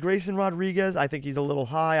maybe Grayson Rodriguez. I think he's a little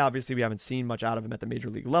high. Obviously, we haven't seen much out of him at the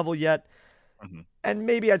major league level yet. And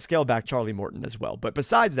maybe I'd scale back Charlie Morton as well. But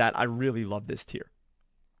besides that, I really love this tier.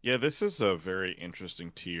 Yeah, this is a very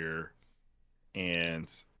interesting tier. And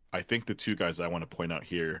I think the 2 guys I want to point out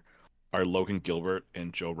here are Logan Gilbert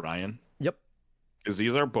and Joe Ryan. Yep. Because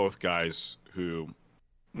these are both guys who,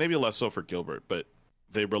 maybe less so for Gilbert, but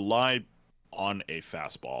they rely on a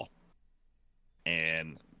fastball.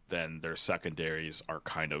 And then their secondaries are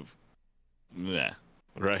kind of meh,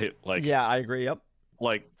 right? Like, yeah, I agree. Yep.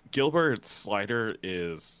 Like, Gilbert's slider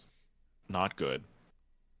is not good.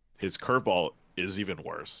 His curveball is even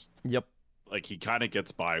worse. Yep. Like, he kind of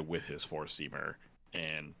gets by with his 4-seamer,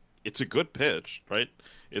 and it's a good pitch, right?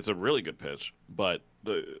 It's a really good pitch, but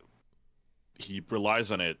he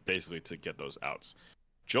relies on it basically to get those outs.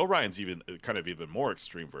 Joe Ryan's even more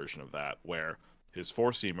extreme version of that, where his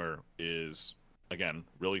 4-seamer is, again,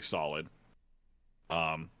 really solid.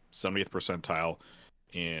 70th percentile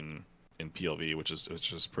in PLV, which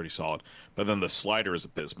is pretty solid. But then the slider is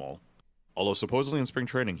abysmal. Although supposedly in spring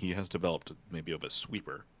training he has developed maybe of a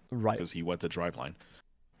sweeper. Right. because he went to driveline,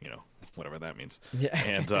 you know, whatever that means. Yeah.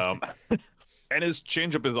 And and his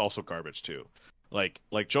changeup is also garbage too. Like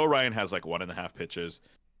Joe Ryan has like 1.5 pitches,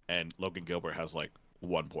 and Logan Gilbert has like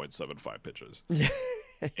 1.75 pitches. Yeah.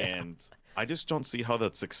 And I just don't see how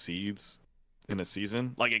that succeeds in a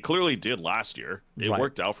season. Like it clearly did last year. It Right.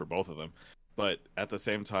 worked out for both of them. But at the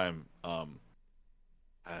same time,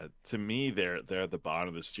 to me, they're at the bottom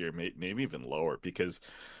of this tier, maybe even lower. Because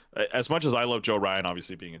as much as I love Joe Ryan,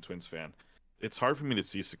 obviously being a Twins fan, it's hard for me to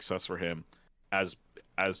see success for him as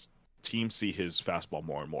teams see his fastball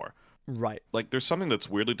more and more. Right. Like there's something that's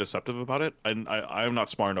weirdly deceptive about it, and I'm not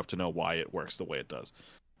smart enough to know why it works the way it does.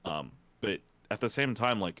 But at the same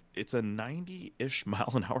time, like it's a 90-ish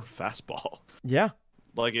mile an hour fastball. Yeah.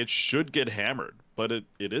 Like it should get hammered, but it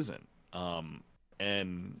isn't.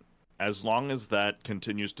 And as long as that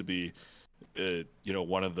continues to be,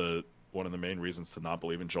 one of the main reasons to not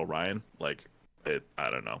believe in Joe Ryan, like I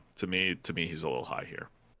don't know. To me, he's a little high here.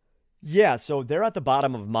 Yeah, so they're at the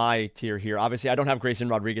bottom of my tier here. Obviously, I don't have Grayson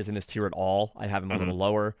Rodriguez in this tier at all. I have him a little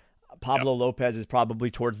lower. Pablo Lopez is probably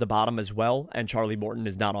towards the bottom as well, and Charlie Morton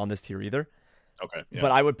is not on this tier either. Okay. Yeah. But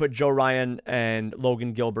I would put Joe Ryan and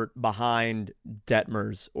Logan Gilbert behind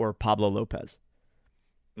Detmers or Pablo Lopez.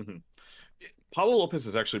 hmm Pablo Lopez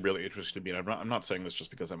is actually really interesting to me. And I'm not saying this just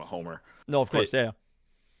because I'm a homer. No, of course, yeah.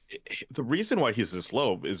 The reason why he's this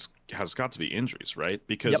low has got to be injuries, right?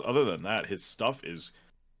 Because Yep. other than that, his stuff is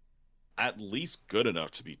at least good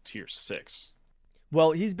enough to be tier 6.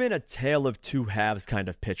 Well, he's been a tale of two halves kind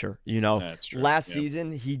of pitcher. That's true. Last Yeah.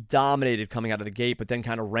 season, he dominated coming out of the gate, but then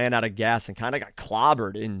kind of ran out of gas and kind of got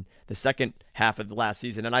clobbered in the second half of the last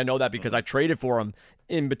season. And I know that because I traded for him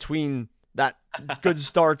in between that good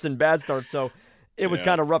starts and bad starts. So it was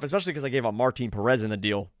kind of rough, especially because I gave up Martin Perez in the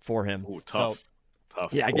deal for him. Ooh, tough. So,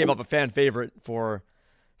 Tough. yeah, I gave up a fan favorite for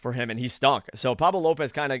him, and he stunk. So Pablo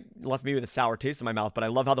Lopez kind of left me with a sour taste in my mouth, but I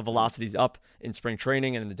love how the velocity's up in spring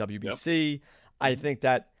training and in the WBC. I think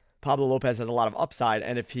that Pablo Lopez has a lot of upside,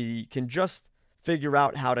 and if he can just figure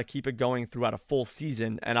out how to keep it going throughout a full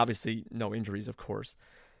season, and obviously no injuries, of course,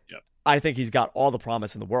 I think he's got all the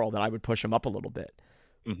promise in the world, and I would push him up a little bit.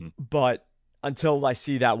 But until I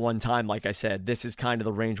see that one time, like I said, this is kind of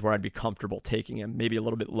the range where I'd be comfortable taking him, maybe a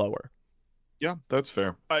little bit lower. Yeah, that's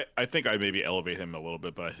fair. I think I maybe elevate him a little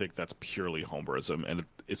bit, but I think that's purely homerism, and it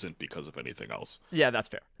isn't because of anything else. Yeah, that's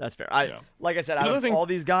fair. That's fair. Like I said, out Another of thing- all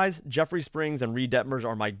these guys, Jeffrey Springs and Reed Detmers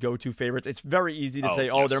are my go-to favorites. It's very easy to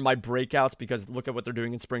say, oh, they're my breakouts because look at what they're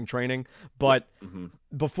doing in spring training. But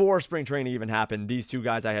before spring training even happened, these two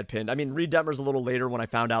guys I had pinned. I mean, Reed Detmers a little later when I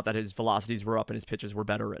found out that his velocities were up and his pitches were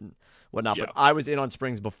better and whatnot. Yeah. But I was in on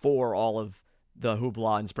Springs before all of the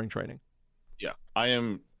hoopla in spring training. Yeah, I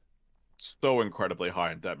am so incredibly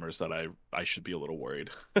high in Detmers that I should be a little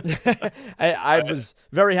worried. I was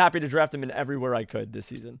very happy to draft him in everywhere I could this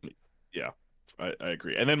season. Yeah, I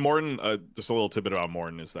agree. And then Morton, just a little tidbit about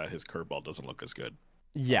Morton is that his curveball doesn't look as good.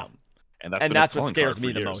 Yeah. And that's And been his that's what calling scares card for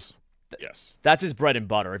me the years. most. Yes, That's his bread and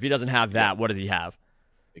butter. If he doesn't have that, what does he have?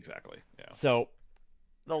 exactly. Yeah. So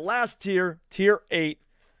the last tier, tier 8,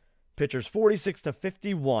 pitchers 46 to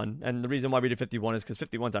 51. And the reason why we did 51 is because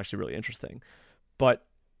 51 is actually really interesting. But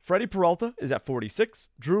Freddie Peralta is at 46.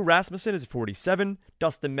 Drew Rasmussen is at 47.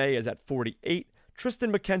 Dustin May is at 48.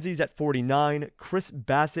 Tristan McKenzie's at 49. Chris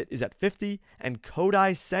Bassett is at 50. And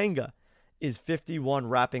Kodai Senga is 51,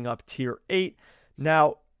 wrapping up tier 8.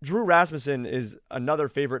 Now, Drew Rasmussen is another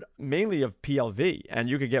favorite, mainly of PLV, and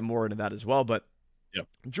you could get more into that as well. But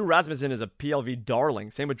Drew Rasmussen is a PLV darling.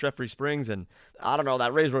 Same with Jeffrey Springs, and I don't know,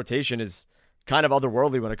 that Rays rotation is kind of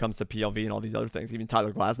otherworldly when it comes to PLV and all these other things. Even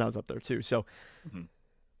Tyler Glasnow's up there too. So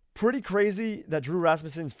pretty crazy that Drew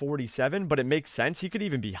Rasmussen's 47, but it makes sense. He could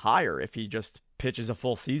even be higher if he just pitches a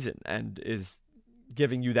full season and is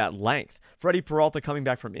giving you that length. Freddie Peralta coming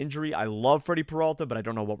back from injury. I love Freddie Peralta, but I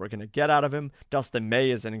don't know what we're going to get out of him. Dustin May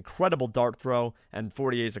is an incredible dart throw, and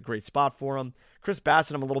 48 is a great spot for him. Chris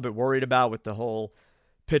Bassett, I'm a little bit worried about with the whole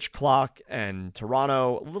pitch clock, and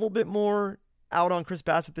Toronto a little bit more out on Chris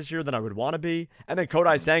Bassett this year than I would want to be. And then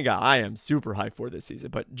Kodai Senga, I am super high for this season.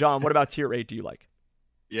 But John, what about tier 8 do you like?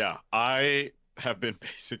 Yeah, I have been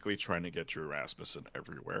basically trying to get Drew Rasmussen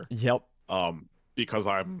everywhere. Yep. Because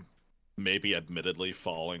I'm maybe admittedly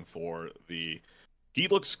falling for he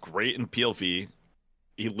looks great in PLV.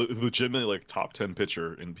 He legitimately like top 10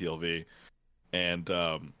 pitcher in PLV. And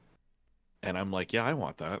I'm like, yeah, I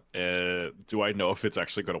want that. Do I know if it's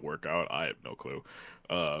actually going to work out? I have no clue.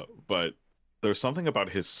 But there's something about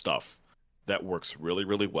his stuff that works really,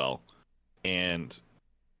 really well. And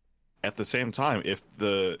at the same time, if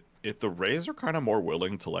the Rays are kind of more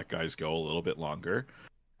willing to let guys go a little bit longer,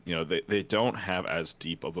 they don't have as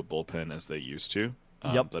deep of a bullpen as they used to.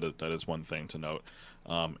 Yep. That is one thing to note.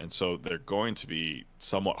 And so they're going to be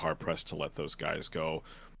somewhat hard pressed to let those guys go,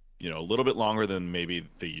 a little bit longer than maybe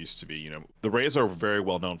they used to be. The Rays are very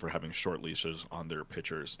well known for having short leashes on their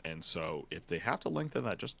pitchers, and so if they have to lengthen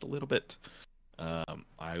that just a little bit,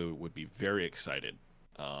 I would be very excited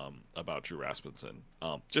about Drew Rasmussen.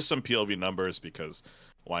 Just some PLV numbers because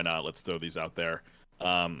why not? Let's throw these out there.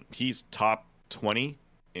 He's top 20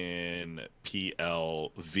 in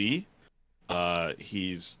PLV.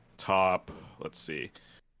 He's let's see,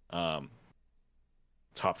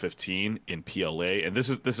 top 15 in PLA, and this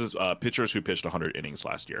is pitchers who pitched 100 innings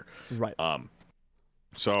last year. Right.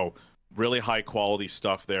 So really high quality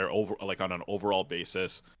stuff there. On an overall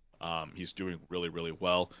basis, he's doing really, really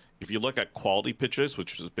well. If you look at quality pitches,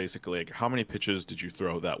 which is basically like how many pitches did you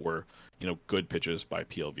throw that were good pitches by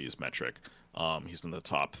PLV's metric, he's in the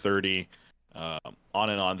top 30. On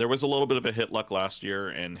and on. There was a little bit of a hit luck last year,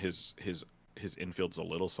 and his infield's a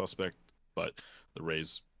little suspect, but the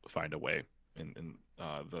Rays find a way, and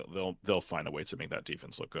they'll find a way to make that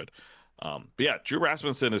defense look good. But yeah, Drew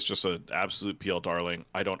Rasmussen is just an absolute PL darling.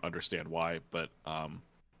 I don't understand why, but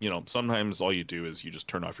sometimes all you do is you just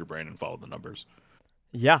turn off your brain and follow the numbers.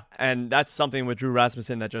 Yeah, and that's something with Drew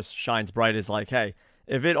Rasmussen that just shines bright is like, hey,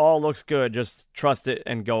 if it all looks good, just trust it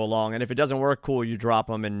and go along. And if it doesn't work, cool, you drop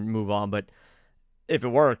him and move on. But if it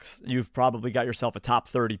works, you've probably got yourself a top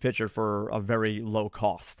 30 pitcher for a very low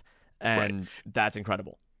cost. And Right. That's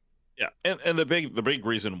incredible. Yeah, and the big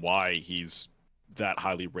reason why he's that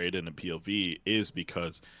highly rated in PLV is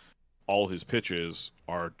because all his pitches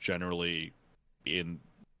are generally in,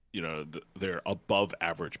 they're above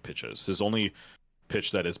average pitches. His only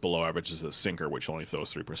pitch that is below average is a sinker, which only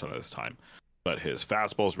throws 3% of his time. But his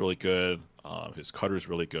fastball is really good. His cutter is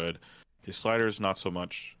really good. His slider is not so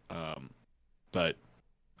much. But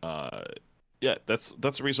yeah, that's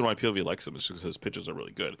the reason why PLV likes him, is because his pitches are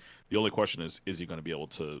really good. The only question is he going to be able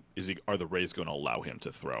to? Are the Rays going to allow him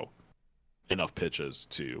to throw enough pitches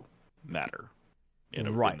to matter in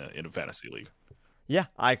a fantasy league? Yeah,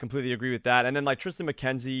 I completely agree with that. And then like Tristan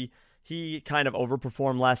McKenzie, he kind of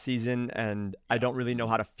overperformed last season, and I don't really know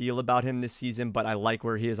how to feel about him this season, but I like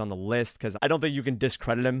where he is on the list because I don't think you can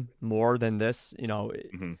discredit him more than this.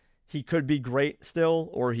 Mm-hmm. He could be great still,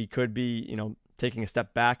 or he could be, taking a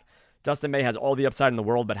step back. Dustin May has all the upside in the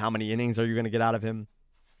world, but how many innings are you going to get out of him?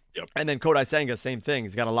 Yep. And then Kodai Senga, same thing.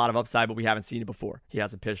 He's got a lot of upside, but we haven't seen it before. He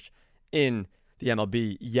hasn't pitched in the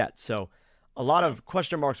MLB yet. So a lot of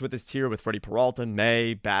question marks with this tier with Freddie Peralta,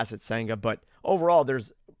 May, Bassett, Senga, but overall there's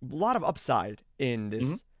a lot of upside in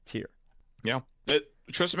this tier. Yeah.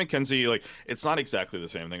 Tristan McKenzie, like, it's not exactly the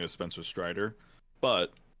same thing as Spencer Strider,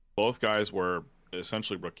 but both guys were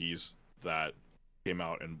essentially rookies that came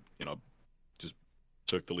out and, just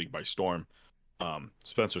took the league by storm.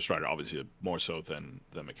 Spencer Strider obviously more so than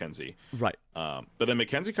McKenzie. Right. But then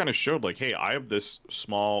McKenzie kind of showed like, hey, I have this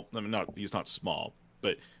small, I mean, he's not small,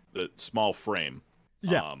 but the small frame.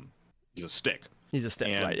 Yeah. He's a stick. He's a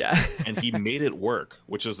stick, right? Yeah. And he made it work,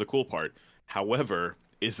 which is the cool part. However,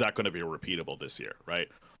 is that going to be repeatable this year, right?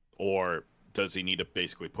 Or does he need to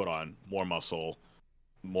basically put on more muscle,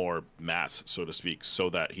 more mass, so to speak, so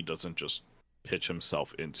that he doesn't just pitch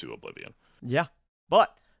himself into oblivion? Yeah.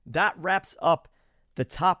 But that wraps up the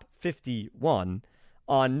top 51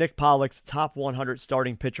 on Nick Pollock's top 100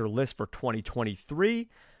 starting pitcher list for 2023.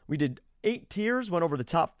 We did 8 tiers, went over the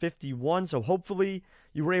top 51, so hopefully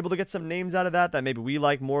you were able to get some names out of that maybe we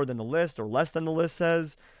like more than the list or less than the list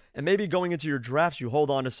says. And maybe going into your drafts, you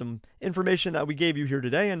hold on to some information that we gave you here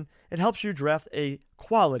today, and it helps you draft a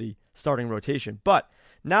quality starting rotation. But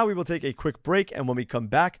now we will take a quick break, and when we come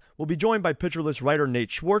back, we'll be joined by Pitcher List writer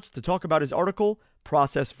Nate Schwartz to talk about his article,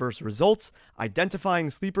 Process vs. Results, Identifying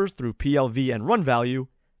Sleepers Through PLV and Run Value.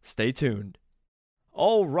 Stay tuned.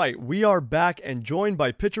 All right, we are back and joined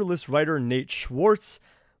by Pitcher List writer Nate Schwartz,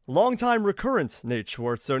 longtime recurrent Nate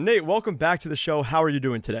Schwartz. So Nate, welcome back to the show. How are you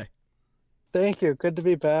doing today? Thank you. Good to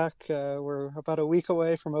be back. We're about a week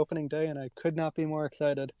away from opening day, and I could not be more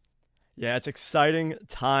excited. Yeah, it's exciting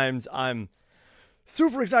times. I'm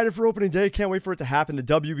super excited for opening day. Can't wait for it to happen. The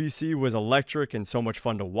WBC was electric and so much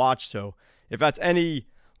fun to watch. So if that's any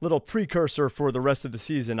little precursor for the rest of the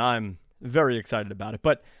season, I'm very excited about it.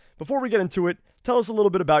 But before we get into it, tell us a little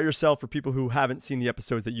bit about yourself for people who haven't seen the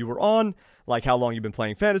episodes that you were on, like how long you've been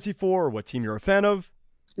playing fantasy for, or what team you're a fan of.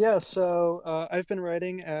 Yeah, so I've been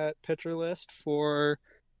writing at Pitcher List for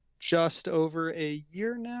just over a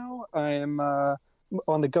year now. I'm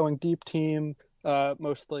on the Going Deep team,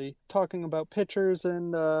 mostly talking about pitchers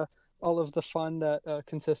and all of the fun that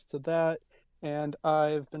consists of that. and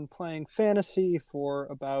I've been playing fantasy for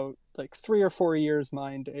about like 3 or 4 years.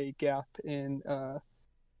 Mind a gap in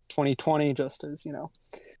 2020, just as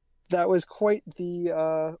that was quite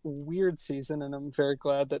the weird season, and I'm very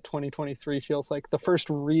glad that 2023 feels like the first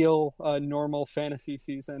real normal fantasy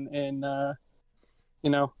season in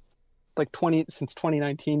like 20 since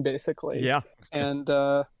 2019 basically. Yeah. And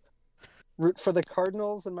root for the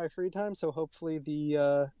Cardinals in my free time, so hopefully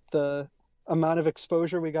the amount of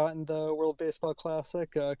exposure we got in the World Baseball Classic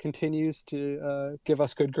continues to give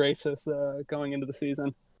us good graces going into the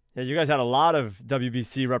season. Yeah, you guys had a lot of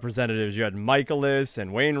WBC representatives. You had Michaelis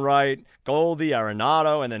and Wainwright, Goldie,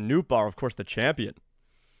 Arenado, and then Nootbaar, of course, the champion.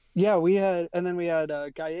 Yeah, we had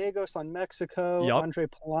Gallegos on Mexico, Yup. Andre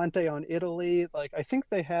Palante on Italy. Like, I think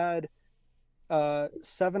they had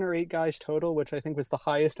 7 or 8 guys total, which I think was the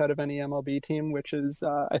highest out of any MLB team, which is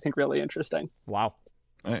I think really interesting. Wow.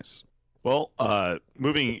 Nice. Well,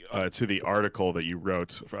 moving to the article that you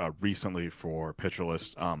wrote recently for Pitcher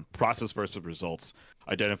List, process versus results,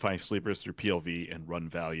 identifying sleepers through PLV and run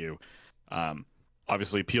value.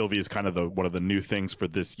 Obviously, PLV is kind of one of the new things for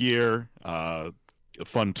this year, a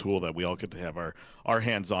fun tool that we all get to have our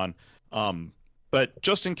hands on. But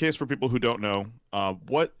just in case for people who don't know,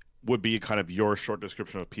 what would be kind of your short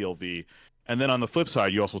description of PLV? And then on the flip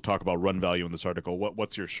side, you also talk about run value in this article.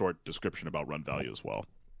 What's your short description about run value as well?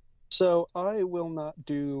 So I will not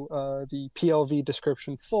do the PLV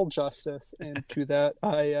description full justice, and to that,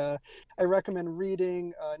 I recommend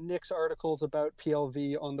reading Nick's articles about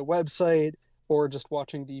PLV on the website, or just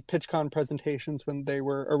watching the PitchCon presentations when they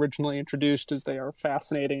were originally introduced, as they are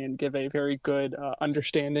fascinating and give a very good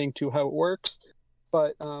understanding to how it works.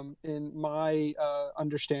 But in my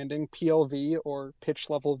understanding, PLV, or pitch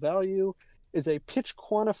level value, is a pitch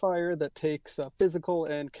quantifier that takes physical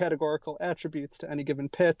and categorical attributes to any given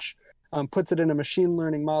pitch, puts it in a machine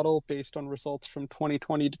learning model based on results from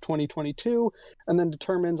 2020 to 2022, and then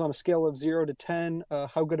determines on a scale of 0 to 10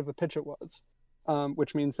 how good of a pitch it was,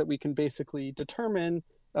 which means that we can basically determine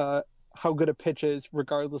how good a pitch is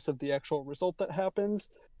regardless of the actual result that happens.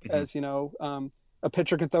 Mm-hmm. As you know, a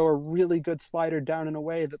pitcher can throw a really good slider down in a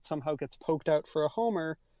way that somehow gets poked out for a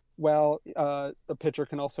homer, while the pitcher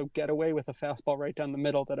can also get away with a fastball right down the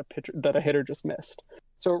middle that a hitter just missed.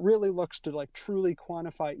 So it really looks to like truly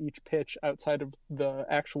quantify each pitch outside of the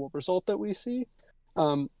actual result that we see.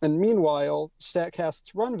 And meanwhile,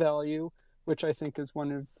 StatCast's run value, which I think is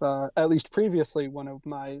one of, at least previously, one of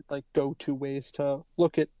my like go-to ways to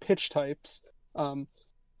look at pitch types,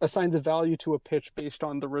 assigns a value to a pitch based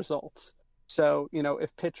on the results. So,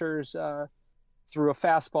 if pitchers threw a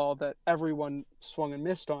fastball that everyone swung and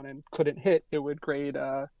missed on and couldn't hit, it would grade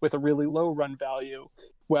with a really low run value.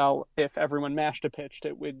 Well, if everyone mashed a pitch,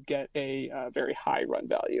 it would get a very high run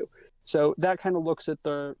value. So that kind of looks at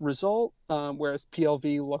the result, whereas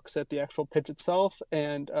PLV looks at the actual pitch itself.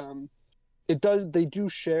 And they do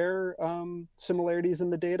share similarities in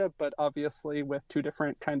the data, but obviously with two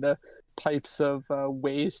different kind of types of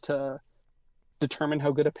ways to determine how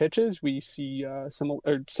good a pitch is, we see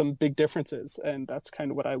some big differences, and that's kind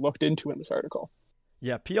of what I looked into in this article.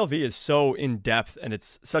 Yeah, PLV is so in-depth, and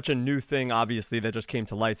it's such a new thing, obviously, that just came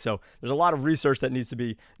to light. So there's a lot of research that needs to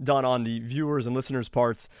be done on the viewers' and listeners'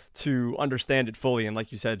 parts to understand it fully. And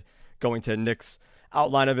like you said, going to Nick's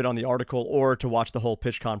outline of it on the article or to watch the whole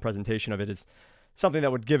PitchCon presentation of it is something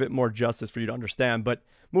that would give it more justice for you to understand. But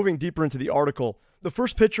moving deeper into the article, the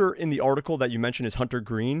first pitcher in the article that you mentioned is Hunter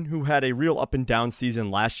Green, who had a real up and down season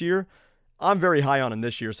last year. I'm very high on him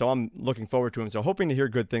this year, so I'm looking forward to him. So hoping to hear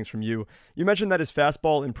good things from you. You mentioned that his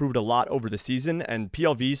fastball improved a lot over the season, and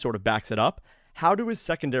PLV sort of backs it up. How do his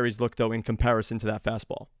secondaries look, though, in comparison to that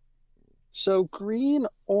fastball? So Green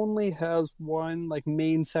only has one like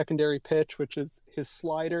main secondary pitch, which is his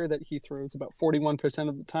slider that he throws about 41%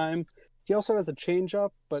 of the time. He also has a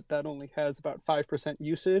changeup, but that only has about 5%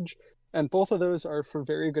 usage. And both of those are for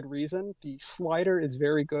very good reason. The slider is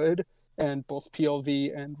very good, and both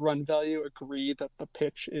PLV and run value agree that the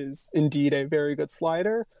pitch is indeed a very good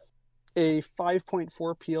slider. A 5.4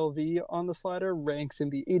 PLV on the slider ranks in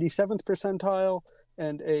the 87th percentile,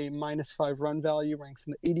 and a -5 run value ranks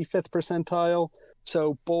in the 85th percentile.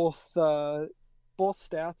 So both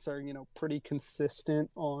stats are pretty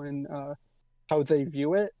consistent on how they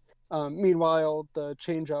view it. Meanwhile, the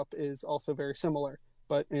changeup is also very similar,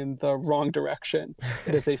 but in the wrong direction.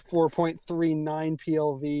 It is a 4.39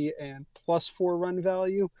 PLV and +4 run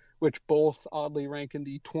value, which both oddly rank in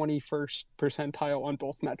the 21st percentile on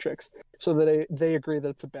both metrics. So that they agree that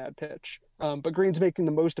it's a bad pitch. But Green's making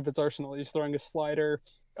the most of his arsenal. He's throwing his slider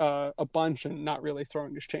a bunch and not really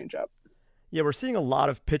throwing his changeup. Yeah, we're seeing a lot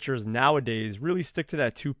of pitchers nowadays really stick to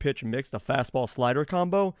that two-pitch mix, the fastball slider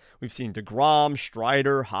combo. We've seen DeGrom,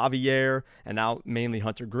 Strider, Javier, and now mainly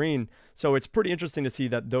Hunter Green. So it's pretty interesting to see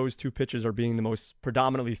that those two pitches are being the most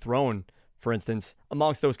predominantly thrown, for instance,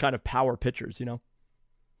 amongst those kind of power pitchers, you know?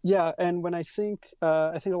 Yeah, and when I think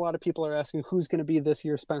a lot of people are asking who's going to be this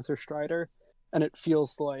year's Spencer Strider, and it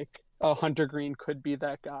feels like Hunter Green could be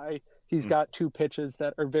that guy. He's got two pitches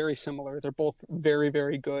that are very similar. They're both very,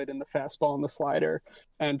 very good in the fastball and the slider,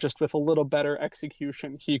 and just with a little better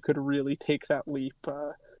execution, he could really take that leap.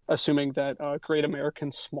 Assuming that Great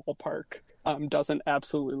American Small Park doesn't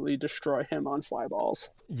absolutely destroy him on fly balls.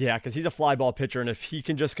 Yeah, because he's a fly ball pitcher, and if he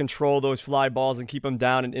can just control those fly balls and keep them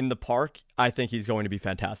down and in the park, I think he's going to be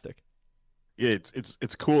fantastic. Yeah,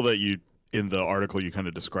 it's cool that you in the article you kind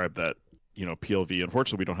of described that, you know, PLV.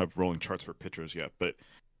 Unfortunately, we don't have rolling charts for pitchers yet, but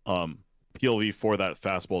PLV for that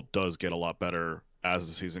fastball does get a lot better as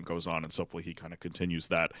the season goes on, and so hopefully he kind of continues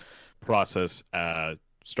that process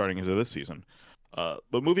starting into this season.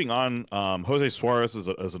 But moving on, Jose Suarez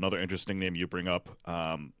is another interesting name you bring up.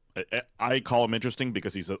 I call him interesting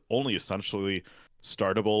because he's only essentially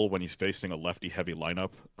startable when he's facing a lefty-heavy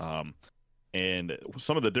lineup. And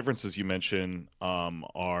some of the differences you mentioned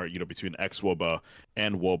are, you know, between ex-Woba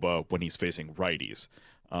and Woba when he's facing righties.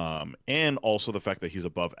 And also the fact that he's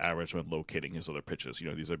above average when locating his other pitches. You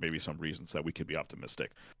know, these are maybe some reasons that we could be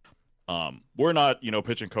optimistic. We're not, you know,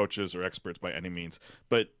 pitching coaches or experts by any means,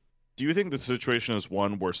 but do you think the situation is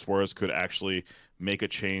one where Suarez could actually make a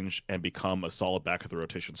change and become a solid back of the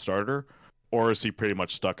rotation starter? Or is he pretty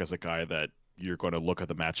much stuck as a guy that you're going to look at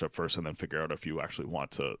the matchup first and then figure out if you actually want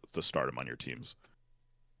to start him on your teams?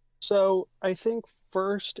 So I think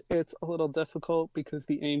first it's a little difficult because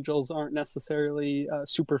the Angels aren't necessarily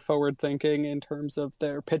super forward thinking in terms of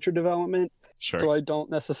their pitcher development. Sure. So I don't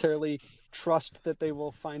necessarily trust that they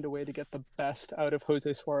will find a way to get the best out of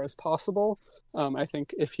Jose Suarez possible. I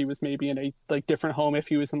think if he was maybe in a like different home, if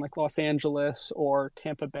he was in like Los Angeles or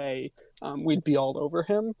Tampa Bay, we'd be all over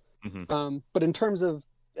him. Mm-hmm. But in terms of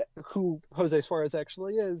who Jose Suarez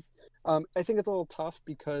actually is, I think it's a little tough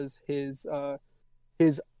because his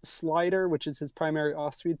slider, which is his primary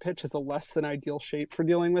off-speed pitch, is a less than ideal shape for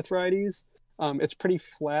dealing with righties. It's pretty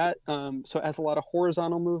flat, so it has a lot of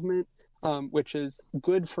horizontal movement, which is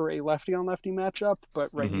good for a lefty-on-lefty matchup, but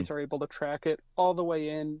righties are able to track it all the way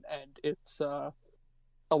in, and it's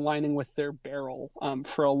aligning with their barrel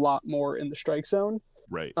for a lot more in the strike zone.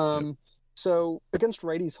 Right. Yep. So against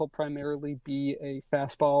righties, he'll primarily be a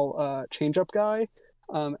fastball changeup guy.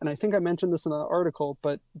 And I think I mentioned this in the article,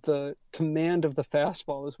 but the command of the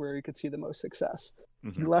fastball is where he could see the most success.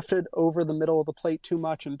 He left it over the middle of the plate too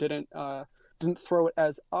much and didn't throw it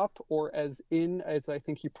as up or as in as I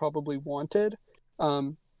think he probably wanted.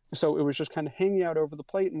 So it was just kind of hanging out over the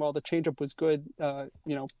plate. And while the changeup was good,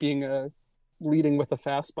 being leading with a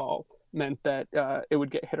fastball meant that it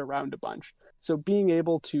would get hit around a bunch. So being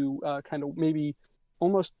able to kind of maybe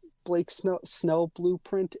almost Blake Snell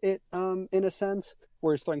blueprint it in a sense,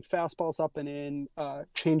 where he's throwing fastballs up and in,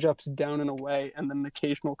 changeups down and away, and then an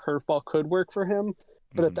occasional curveball could work for him.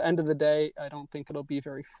 But at the end of the day, I don't think it'll be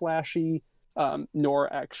very flashy,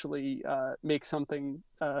 nor actually make something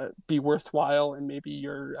be worthwhile in maybe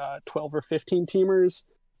your 12 or 15 teamers.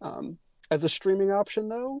 As a streaming option,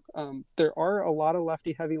 though, there are a lot of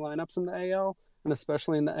lefty-heavy lineups in the AL, and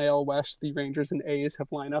especially in the AL West, the Rangers and A's have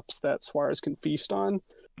lineups that Suarez can feast on.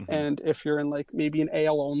 And if you're in like maybe an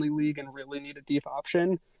AL-only league and really need a deep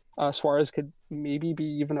option, Suarez could maybe be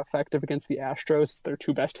even effective against the Astros. Their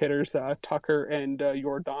two best hitters, Tucker and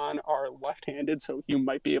Jordan, are left-handed, so you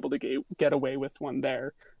might be able to get away with one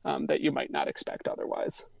there that you might not expect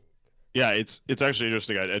otherwise. Yeah, it's actually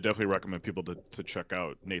interesting. I definitely recommend people to check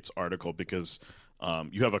out Nate's article because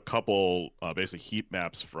you have a couple basically heat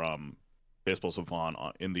maps from Baseball Savant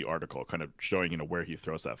in the article, kind of showing where he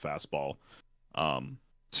throws that fastball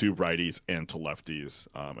to righties and to lefties.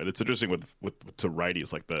 And it's interesting with to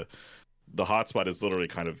righties, like the hot spot is literally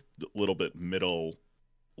kind of a little bit middle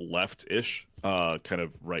left-ish, kind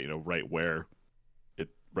of right where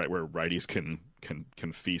righties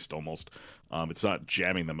can feast almost. It's not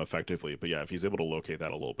jamming them effectively, but yeah, if he's able to locate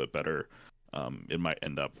that a little bit better, it might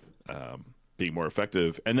end up being more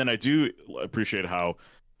effective. And then I do appreciate how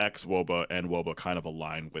ex-Woba and Woba kind of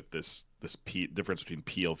align with this difference between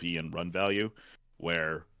PLV and run value,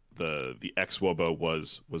 where the ex-Woba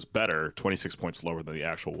was better, 26 points lower than the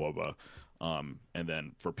actual Woba. And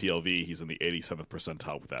then for PLV, he's in the 87th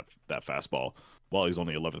percentile with that fastball, while he's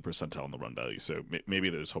only 11th percentile in the run value. So maybe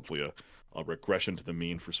there's hopefully a regression to the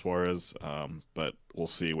mean for Suarez, but we'll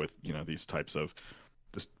see with these types of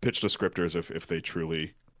pitch descriptors if they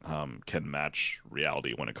truly can match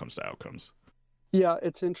reality when it comes to outcomes. Yeah,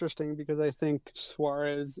 it's interesting because I think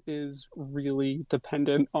Suarez is really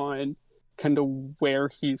dependent on kind of where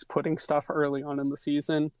he's putting stuff early on in the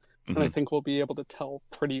season. And I Hmm. think we'll be able to tell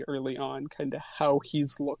pretty early on kind of how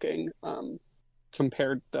he's looking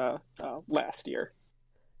compared to last year.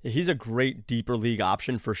 He's a great deeper league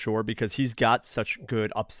option for sure because he's got such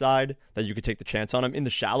good upside that you could take the chance on him. In the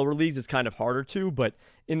shallower leagues, it's kind of harder to, but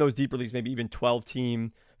in those deeper leagues, maybe even 12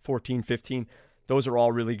 team, 14, 15, those are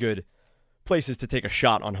all really good places to take a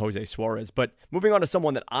shot on Jose Suarez. But moving on to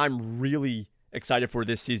someone that I'm really excited for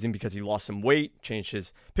this season because he lost some weight, changed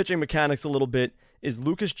his pitching mechanics a little bit, is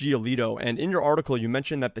Lucas Giolito. And in your article, you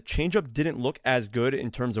mentioned that the changeup didn't look as good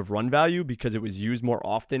in terms of run value because it was used more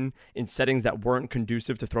often in settings that weren't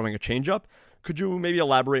conducive to throwing a changeup. Could you maybe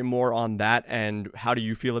elaborate more on that, and how do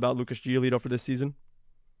you feel about Lucas Giolito for this season?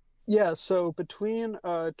 Yeah, so between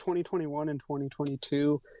 2021 and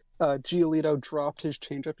 2022, Giolito dropped his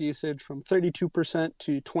changeup usage from 32%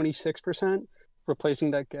 to 26%,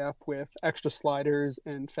 replacing that gap with extra sliders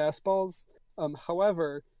and fastballs.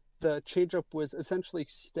 However, the changeup was essentially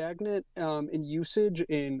stagnant in usage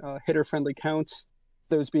in hitter-friendly counts,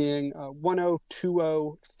 those being 1-0,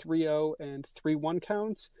 2-0, 3-0, and 3-1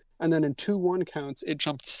 counts. And then in 2-1 counts, it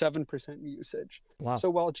jumped 7% usage. Wow.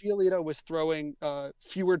 So while Giolito was throwing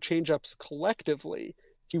fewer changeups collectively,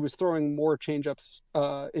 he was throwing more changeups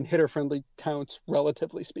in hitter-friendly counts,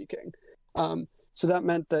 relatively speaking. So that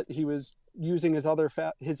meant that he was using his other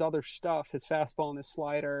stuff, his fastball and his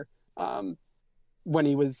slider, when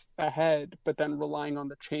he was ahead, but then relying on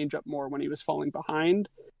the changeup more when he was falling behind.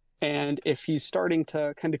 And if he's starting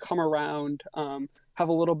to kind of come around, have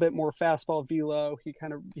a little bit more fastball velo,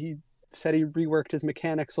 he said he reworked his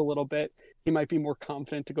mechanics a little bit. He might be more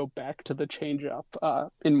confident to go back to the changeup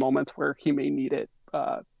in moments where he may need it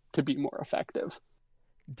to be more effective.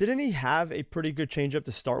 Didn't he have a pretty good changeup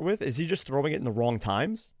to start with? Is he just throwing it in the wrong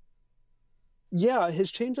times? Yeah,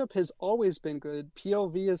 his changeup has always been good.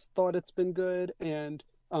 PLV has thought it's been good, and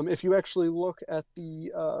if you actually look at the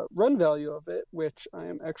run value of it, which I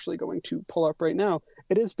am actually going to pull up right now,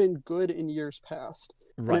 it has been good in years past,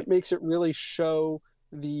 and Right. it makes it really show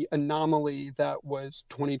the anomaly that was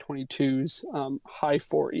 2022's high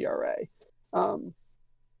four ERA. Um,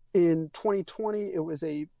 in 2020,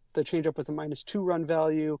 the changeup was a -2 run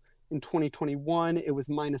value. In 2021, it was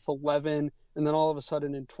 -11, and then all of a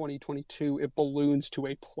sudden in 2022, it balloons to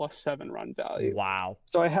a +7 run value. Wow.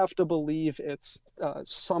 So I have to believe it's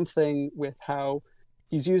something with how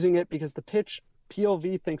he's using it, because the pitch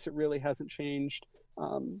PLV thinks it really hasn't changed.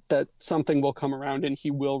 That something will come around and he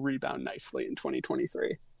will rebound nicely in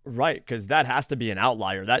 2023. Right, because that has to be an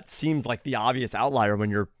outlier. That seems like the obvious outlier when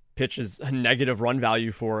your pitch is a negative run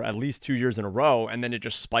value for at least 2 years in a row, and then it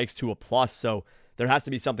just spikes to a plus. So there has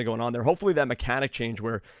to be something going on there. Hopefully that mechanic change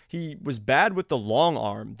where he was bad with the long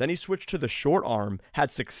arm, then he switched to the short arm,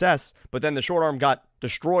 had success, but then the short arm got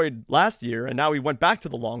destroyed last year, and now he went back to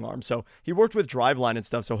the long arm. So he worked with driveline and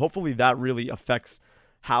stuff. So hopefully that really affects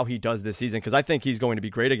how he does this season, because I think he's going to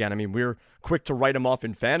be great again. I mean, we're quick to write him off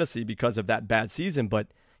in fantasy because of that bad season, but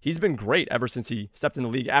he's been great ever since he stepped in the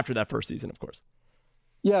league after that first season, of course.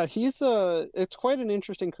 Yeah, it's quite an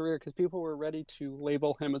interesting career because people were ready to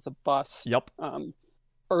label him as a bust Yep.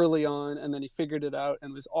 early on, and then he figured it out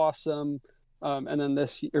and was awesome. And then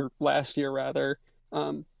last year rather,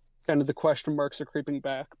 kind of the question marks are creeping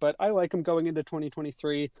back. But I like him going into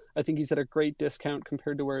 2023. I think he's at a great discount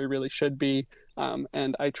compared to where he really should be.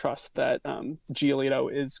 And I trust that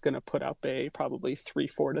Giolito is going to put up a probably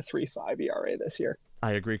 3.4 to 3.5 ERA this year.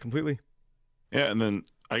 I agree completely. Yeah, and then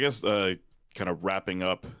I guess kind of wrapping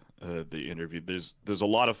up the interview, there's a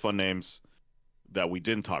lot of fun names that we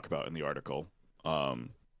didn't talk about in the article.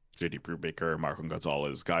 JD Brubaker, Marco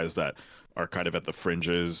Gonzalez, guys that are kind of at the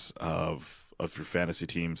fringes of your fantasy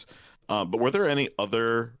teams. But were there any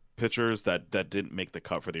other pitchers that didn't make the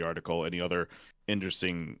cut for the article? Any other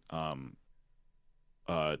interesting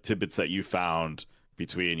tidbits that you found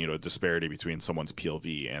between, disparity between someone's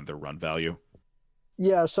PLV and their run value?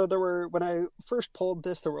 Yeah, so when I first pulled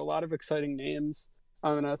this, there were a lot of exciting names.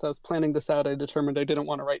 And as I was planning this out, I determined I didn't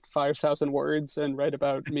want to write 5,000 words and write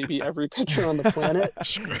about maybe every pitcher on the planet.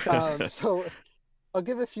 Sure. So I'll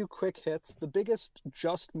give a few quick hits. The biggest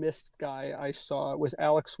just missed guy I saw was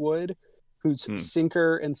Alex Wood, whose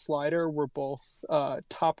sinker and slider were both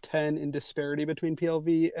top 10 in disparity between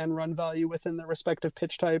PLV and run value within their respective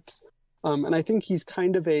pitch types. And I think he's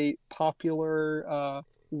kind of a popular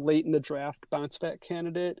late in the draft bounce back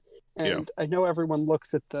candidate. And I know everyone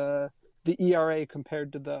looks at the ERA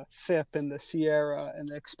compared to the FIP and the Sierra and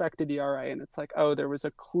the expected ERA, and it's like, oh, there was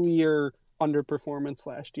a clear underperformance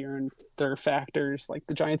last year, and there are factors like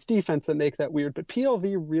the Giants defense that make that weird, but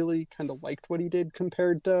PLV really kind of liked what he did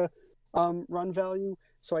compared to run value.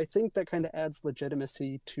 So I think that kind of adds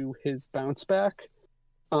legitimacy to his bounce back.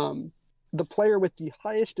 The player with the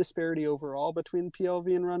highest disparity overall between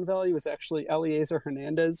PLV and run value is actually Eliezer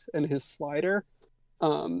Hernandez and his slider.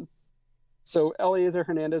 So Eliezer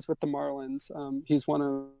Hernandez with the Marlins, he's one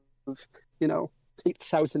of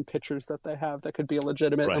 8,000 pitchers that they have that could be a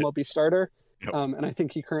legitimate MLB starter. Yep. And I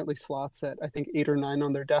think he currently slots at, I think, 8 or 9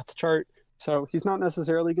 on their depth chart. So he's not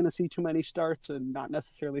necessarily going to see too many starts and not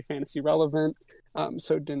necessarily fantasy relevant.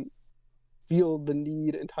 So didn't feel the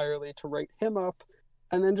need entirely to write him up.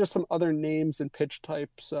 And then just some other names and pitch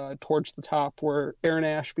types towards the top were Aaron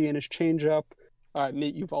Ashby and his changeup,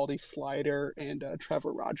 Nate Uvalde's slider, and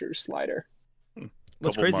Trevor Rogers' slider.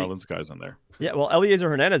 What's Couple crazy? Marlins guys in there. Yeah, well, Eliezer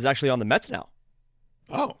Hernandez is actually on the Mets now.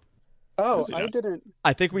 Oh, I didn't.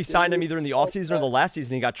 I think we signed him either in the offseason or the last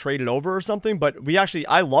season. He got traded over or something. But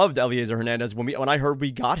I loved Eliezer Hernandez when I heard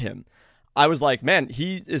we got him. I was like, man,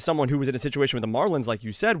 he is someone who was in a situation with the Marlins, like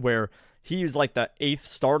you said, where he was like the 8th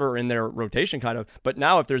starter in their rotation, kind of. But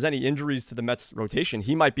now, if there's any injuries to the Mets rotation,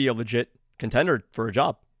 he might be a legit contender for a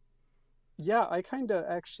job. Yeah, I kind of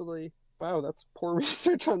actually. Wow, that's poor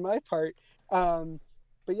research on my part.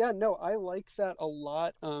 But yeah, no, I like that a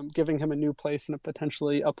lot, giving him a new place and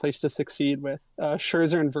potentially a place to succeed with.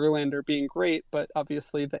 Scherzer and Verlander being great, but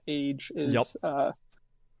obviously the age is a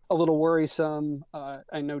little worrisome.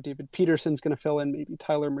 I know David Peterson's going to fill in, maybe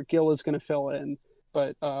Tyler McGill is going to fill in,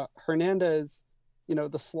 but Hernandez,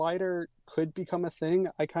 the slider could become a thing.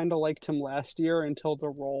 I kind of liked him last year until the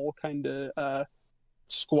role kind of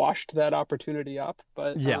squashed that opportunity up,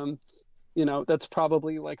 but that's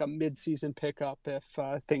probably like a mid-season pickup if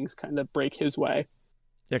things kind of break his way.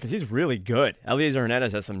 Yeah, because he's really good. Eliezer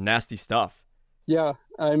Hernandez has some nasty stuff. Yeah,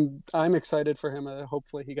 I'm excited for him.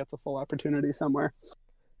 Hopefully he gets a full opportunity somewhere.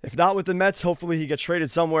 If not with the Mets, hopefully he gets traded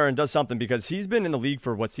somewhere and does something, because he's been in the league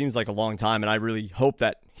for what seems like a long time, and I really hope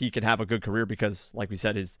that he can have a good career because, like we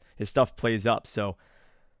said, his stuff plays up. So,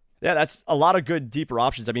 yeah, that's a lot of good, deeper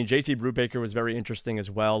options. I mean, JT Brubaker was very interesting as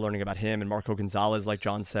well, learning about him, and Marco Gonzalez, like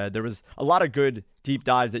John said. There was a lot of good deep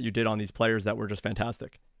dives that you did on these players that were just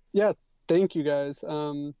fantastic. Yeah, thank you guys.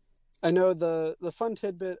 I know the fun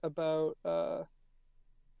tidbit about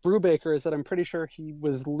Brubaker is that I'm pretty sure he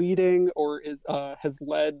was leading or has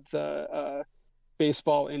led the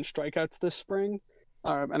baseball in strikeouts this spring.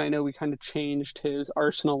 And I know we kind of changed his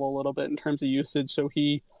arsenal a little bit in terms of usage, so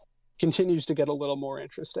he continues to get a little more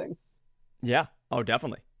interesting. Yeah. Oh,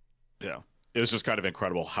 definitely. Yeah. It was just kind of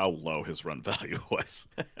incredible how low his run value was.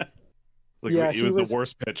 He was the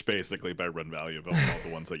worst pitch basically by run value of all the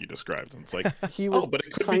ones that you described. And it's like, but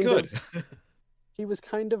it could be good. He was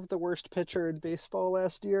kind of the worst pitcher in baseball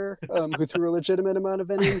last year, who threw a legitimate amount of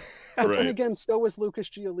innings. But then again, so was Lucas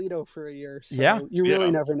Giolito for a year. So you really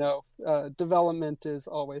never know. Development is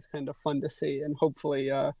always kind of fun to see, and hopefully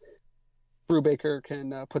Brubaker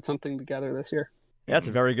can put something together this year. Yeah, that's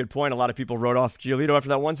a very good point. A lot of people wrote off Giolito after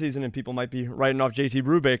that one season, and people might be writing off JT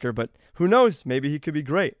Brubaker, but who knows? Maybe he could be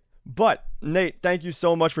great. But, Nate, thank you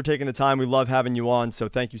so much for taking the time. We love having you on, so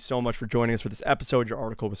thank you so much for joining us for this episode. Your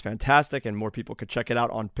article was fantastic, and more people could check it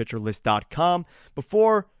out on pitcherlist.com.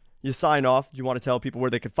 Before you sign off, do you want to tell people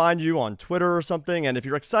where they could find you on Twitter or something? And if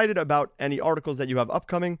you're excited about any articles that you have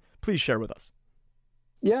upcoming, please share with us.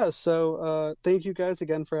 Yeah, so thank you guys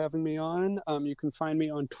again for having me on. You can find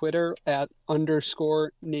me on Twitter at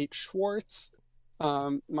 _Nate Schwartz.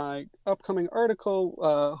 My upcoming article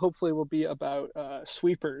hopefully will be about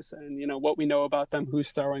sweepers and, what we know about them,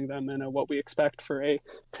 who's throwing them, and what we expect for a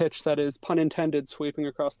pitch that is, pun intended, sweeping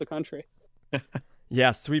across the country.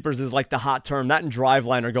 Yeah, sweepers is like the hot term. That and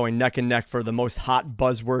driveline are going neck and neck for the most hot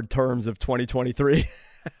buzzword terms of 2023.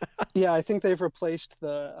 Yeah, I think they've replaced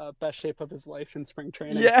the best shape of his life in spring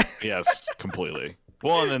training. Yeah. Yes, completely.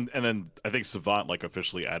 Well, and then I think Savant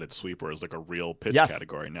officially added sweeper as a real pitch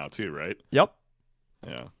category now too, right? Yep.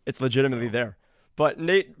 Yeah. It's legitimately there. But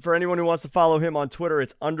Nate, for anyone who wants to follow him on Twitter,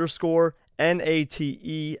 it's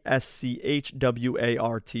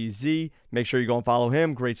 _NATESCHWARTZ. Make sure you go and follow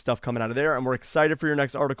him. Great stuff coming out of there. And we're excited for your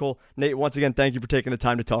next article. Nate, once again, thank you for taking the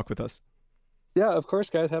time to talk with us. Yeah, of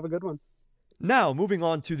course, guys. Have a good one. Now, moving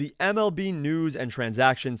on to the MLB news and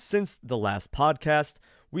transactions since the last podcast,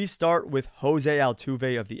 we start with Jose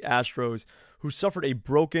Altuve of the Astros, who suffered a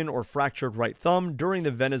broken or fractured right thumb during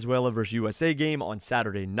the Venezuela vs. USA game on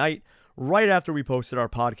Saturday night, right after we posted our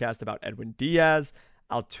podcast about Edwin Diaz.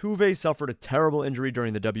 Altuve suffered a terrible injury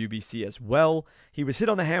during the WBC as well. He was hit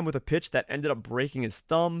on the hand with a pitch that ended up breaking his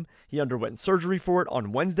thumb. He underwent surgery for it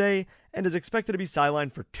on Wednesday and is expected to be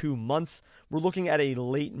sidelined for 2 months. We're looking at a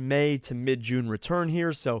late May to mid-June return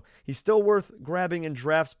here, so he's still worth grabbing in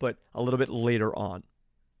drafts, but a little bit later on.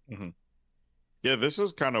 Mm-hmm. Yeah, this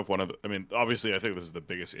is kind of one of the, I mean, obviously, I think this is the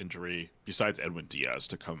biggest injury besides Edwin Diaz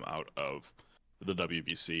to come out of the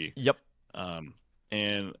WBC. Yep.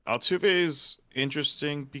 And Altuve is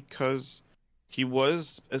interesting because he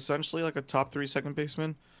was essentially like a top 3 second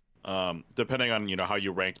baseman. Depending on, how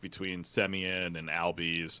you ranked between Semien and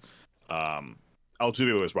Albies,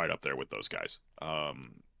 Altuve was right up there with those guys.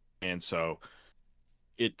 And so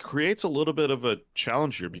it creates a little bit of a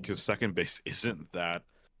challenge here because second base isn't that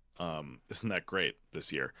great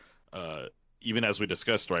this year. Even as we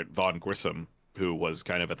discussed, right, Vaughn Grissom, who was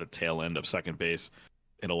kind of at the tail end of second base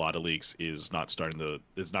in a lot of leagues, is not going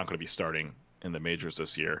to be starting in the majors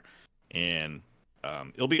this year. And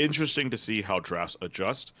it'll be interesting to see how drafts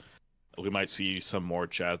adjust. We might see some more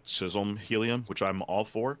Chad Chisholm helium, which I'm all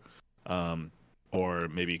for. Or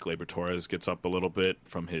maybe Gleyber Torres gets up a little bit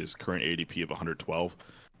from his current ADP of 112.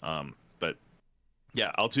 But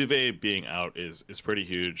yeah, Altuve being out is pretty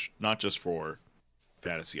huge, not just for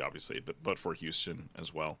fantasy, obviously, but for Houston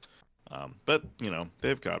as well. But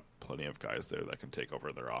they've got plenty of guys there that can take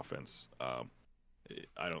over their offense.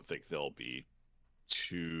 I don't think they'll be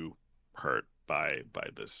too hurt by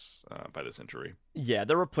this injury. Yeah,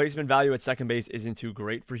 the replacement value at second base isn't too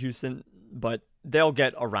great for Houston, but they'll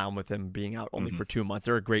get around with him being out only for 2 months.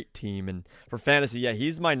 They're a great team, and for fantasy, yeah,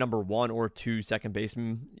 he's my number 1 or 2 second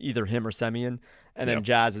baseman, either him or Semien. And then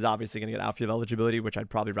Jazz is obviously going to get outfield eligibility, which I'd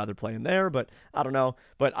probably rather play him there, but I don't know.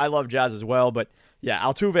 But I love Jazz as well. But yeah,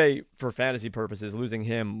 Altuve, for fantasy purposes, losing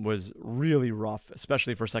him was really rough,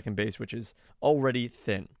 especially for second base, which is already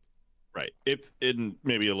thin. Right. If in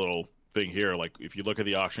maybe a little thing here, like if you look at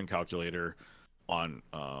the auction calculator on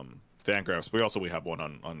Fangraphs, we have one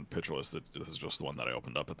on PitcherList. This is just the one that I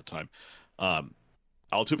opened up at the time.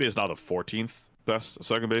 Altuve is now the 14th best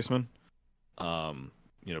second baseman.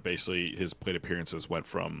 Basically his plate appearances went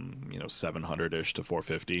from 700-ish to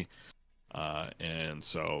 450, and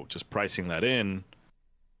so just pricing that in,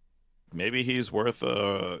 maybe he's worth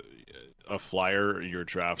a flyer in your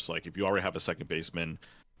drafts. Like if you already have a second baseman,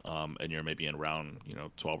 and you're maybe in round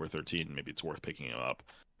 12 or 13, maybe it's worth picking him up.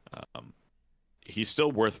 He's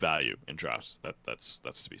still worth value in drafts. That's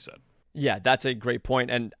to be said. Yeah, that's a great point,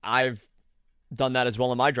 and I've done that as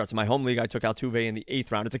well in my drafts. In my home league, I took Altuve in the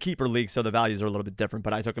 8th round. It's a keeper league, so the values are a little bit different,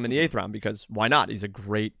 but I took him in the 8th round because why not? He's a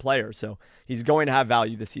great player, so he's going to have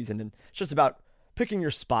value this season, and it's just about picking your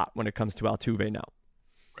spot when it comes to Altuve now.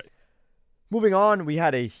 Right. Moving on, we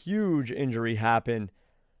had a huge injury happen.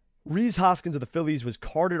 Rhys Hoskins of the Phillies was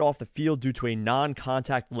carted off the field due to a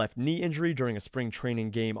non-contact left knee injury during a spring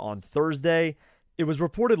training game on Thursday. It was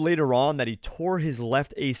reported later on that he tore his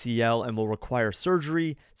left ACL and will require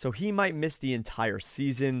surgery, so he might miss the entire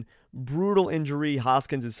season. Brutal injury.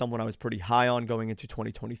 Hoskins is someone I was pretty high on going into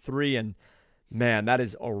 2023, and man, that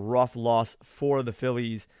is a rough loss for the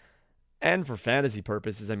Phillies. And for fantasy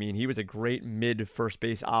purposes, I mean, he was a great mid-first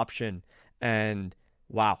base option, and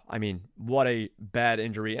wow, I mean, what a bad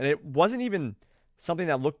injury. And it wasn't even something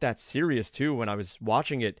that looked that serious, too, when I was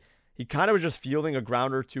watching it. He kind of was just fielding a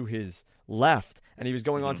grounder to his left, and he was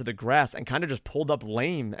going onto the grass and kind of just pulled up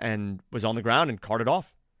lame and was on the ground and carted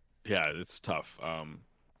off. Yeah, it's tough.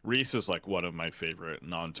 Rhys is like one of my favorite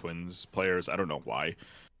non-Twins players. I don't know why.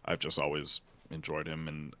 I've just always enjoyed him.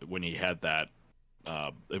 And when he had that,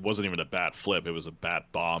 it wasn't even a bat flip. It was a bat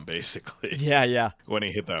bomb, basically. Yeah. When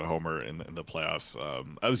he hit that homer in the playoffs,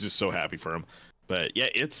 I was just so happy for him. But yeah,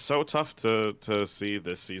 it's so tough to see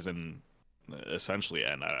this season essentially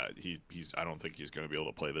end. I don't think he's going to be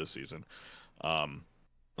able to play this season,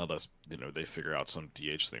 unless they figure out some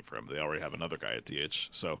DH thing for him. They already have another guy at DH.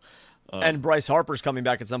 So, and Bryce Harper's coming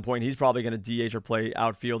back at some point. He's probably going to DH or play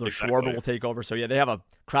outfield, or exactly. Schwartz will take over. So yeah, they have a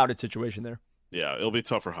crowded situation there. Yeah, it'll be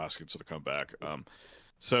tough for Hoskins to come back.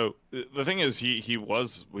 So the thing is, he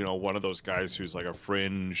was one of those guys who's like a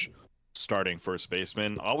fringe starting first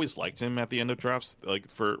baseman. I always liked him at the end of drafts, like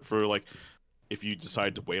for like if you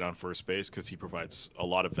decide to wait on first base, because he provides a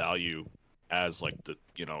lot of value as like the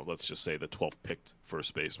let's just say the 12th picked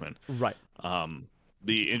first baseman. Right.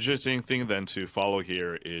 The interesting thing then to follow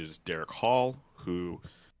here is Derek Hall, who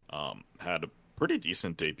had a pretty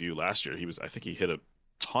decent debut last year. I think he hit a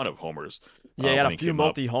ton of homers. Yeah, he had a few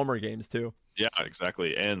multi-homer games too. Yeah,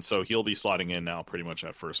 exactly. And so he'll be slotting in now pretty much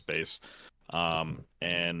at first base.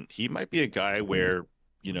 And he might be a guy where,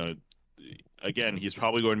 again, he's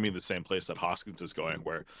probably going to be in the same place that Hoskins is going,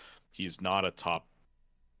 where he's not a top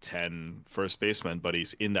 10 first baseman, but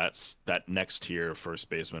he's in that next tier of first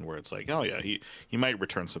baseman where it's like, oh yeah, he might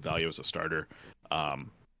return some value as a starter.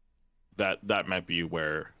 That might be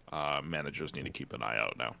where managers need to keep an eye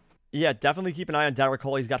out now. Yeah, definitely keep an eye on Derek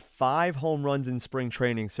Hall. He's got 5 home runs in spring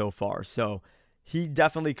training so far, so he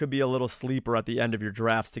definitely could be a little sleeper at the end of your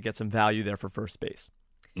drafts to get some value there for first base.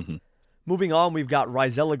 Mm-hmm. Moving on, we've got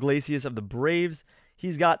Raisel Iglesias of the Braves.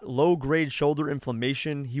 He's got low-grade shoulder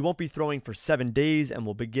inflammation. He won't be throwing for 7 days and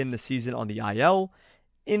will begin the season on the IL.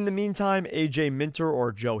 In the meantime, AJ Minter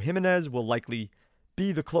or Joe Jimenez will likely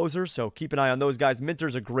be the closer, so keep an eye on those guys.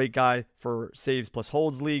 Minter's a great guy for saves plus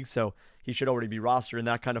holds league, so he should already be rostered in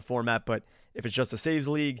that kind of format, but if it's just a saves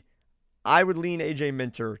league, I would lean AJ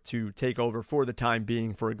Minter to take over for the time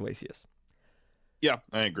being for Iglesias. Yeah,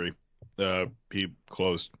 I agree. He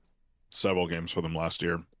closed several games for them last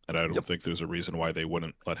year, and I don't think there's a reason why they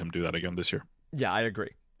wouldn't let him do that again this year. Yeah, I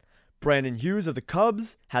agree. Brandon Hughes of the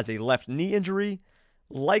Cubs has a left knee injury,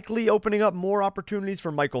 likely opening up more opportunities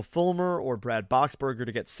for Michael Fulmer or Brad Boxberger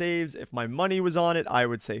to get saves. If my money was on it, I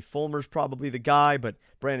would say Fulmer's probably the guy, but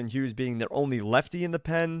Brandon Hughes being their only lefty in the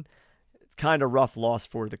pen, it's kind of rough loss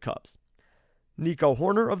for the Cubs. Nico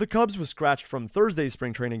Horner of the Cubs was scratched from Thursday's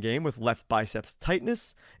spring training game with left biceps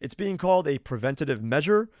tightness. It's being called a preventative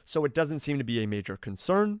measure, so it doesn't seem to be a major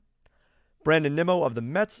concern. Brandon Nimmo of the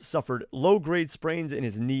Mets suffered low-grade sprains in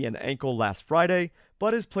his knee and ankle last Friday,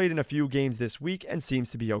 but has played in a few games this week and seems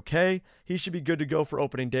to be okay. He should be good to go for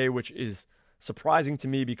opening day, which is surprising to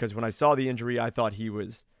me because when I saw the injury, I thought he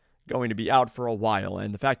was going to be out for a while,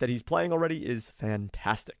 and the fact that he's playing already is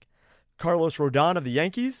fantastic. Carlos Rodon of the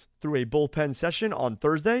Yankees threw a bullpen session on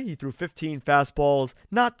Thursday. He threw 15 fastballs,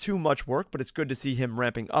 not too much work, but it's good to see him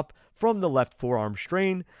ramping up from the left forearm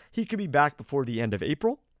strain. He could be back before the end of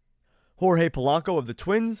April. Jorge Polanco of the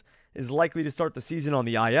Twins is likely to start the season on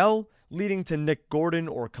the IL, leading to Nick Gordon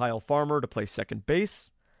or Kyle Farmer to play second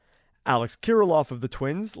base. Alex Kirilloff of the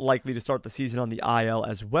Twins likely to start the season on the IL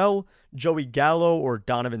as well. Joey Gallo or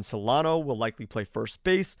Donovan Solano will likely play first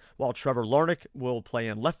base, while Trevor Larnach will play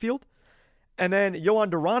in left field. And then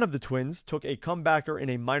Yohan Duran of the Twins took a comebacker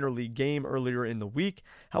in a minor league game earlier in the week.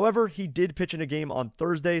 However, he did pitch in a game on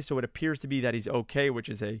Thursday, so it appears to be that he's okay, which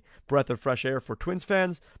is a breath of fresh air for Twins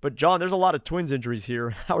fans. But John, there's a lot of Twins injuries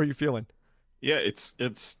here. How are you feeling? Yeah, it's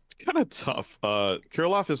kind of tough.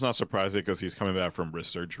 Kirilloff is not surprising because he's coming back from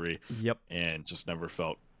wrist surgery. Yep. And just never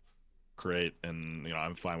felt great. And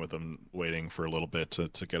I'm fine with him waiting for a little bit to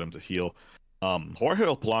get him to heal. Jorge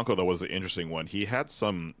Polanco, though, was the interesting one. He had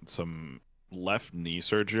some left knee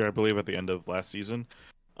surgery, I believe, at the end of last season.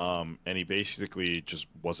 And he basically just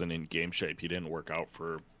wasn't in game shape. He didn't work out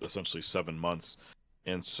for essentially 7 months.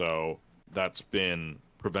 And so that's been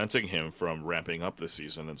preventing him from ramping up this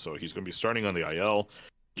season. And so he's going to be starting on the IL.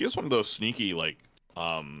 He is one of those sneaky, late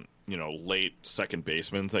second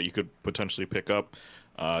basemen that you could potentially pick up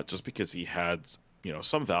just because he had,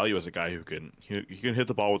 some value as a guy who can hit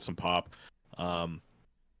the ball with some pop.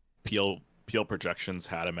 PL projections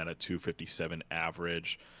had him at a 257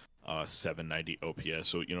 average, 790 OPS.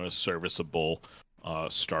 So, a serviceable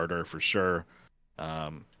starter for sure.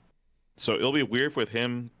 So it'll be weird with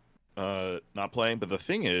him not playing. But the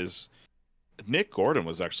thing is, Nick Gordon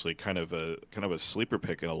was actually kind of a sleeper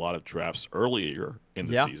pick in a lot of drafts earlier in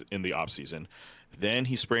the season, in the off season. Then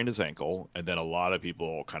he sprained his ankle, and then a lot of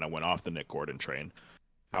people kind of went off the Nick Gordon train.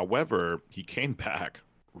 However, he came back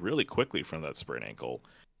really quickly from that sprained ankle.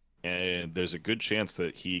 And there's a good chance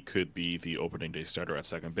that he could be the opening day starter at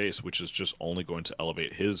second base, which is just only going to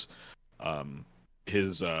elevate his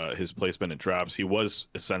placement in drafts. He was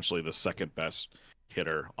essentially the second best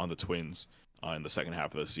hitter on the Twins in the second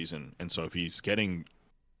half of the season, and so if he's getting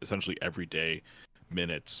essentially everyday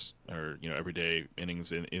minutes or everyday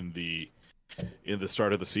innings in the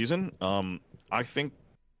start of the season, I think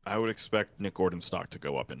I would expect Nick Gordon's stock to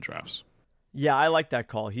go up in drafts. Yeah, I like that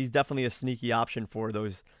call. He's definitely a sneaky option for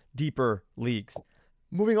those deeper leagues.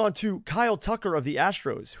 Moving on to Kyle Tucker of the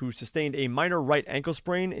Astros, who sustained a minor right ankle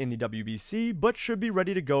sprain in the WBC, but should be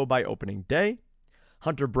ready to go by opening day.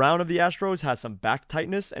 Hunter Brown of the Astros has some back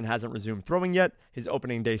tightness and hasn't resumed throwing yet. His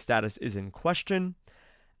opening day status is in question.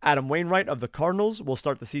 Adam Wainwright of the Cardinals will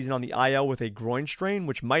start the season on the IL with a groin strain,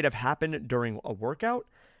 which might have happened during a workout.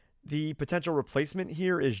 The potential replacement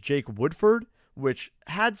here is Jake Woodford, which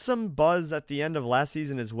had some buzz at the end of last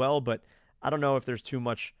season as well, but I don't know if there's too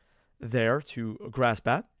much there to grasp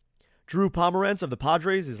at. Drew Pomeranz of the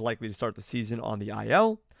Padres is likely to start the season on the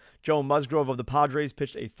IL. Joe Musgrove of the Padres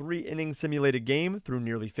pitched a 3-inning simulated game through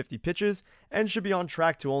nearly 50 pitches and should be on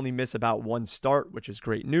track to only miss about one start, which is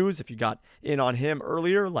great news if you got in on him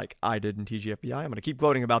earlier like I did in TGFBI. I'm going to keep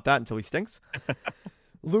gloating about that until he stinks.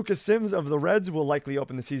 Lucas Sims of the Reds will likely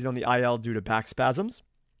open the season on the IL due to back spasms.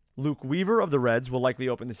 Luke Weaver of the Reds will likely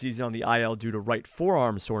open the season on the IL due to right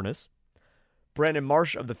forearm soreness. Brandon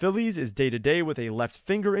Marsh of the Phillies is day-to-day with a left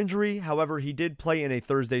finger injury. However, he did play in a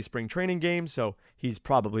Thursday spring training game, so he's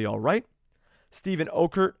probably all right. Steven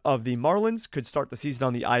Okert of the Marlins could start the season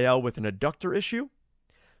on the IL with an adductor issue.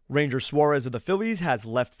 Ranger Suarez of the Phillies has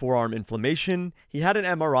left forearm inflammation. He had an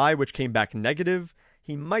MRI, which came back negative.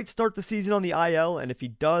 He might start the season on the IL, and if he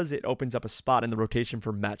does, it opens up a spot in the rotation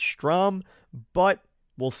for Matt Strahm, but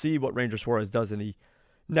we'll see what Ranger Suarez does in the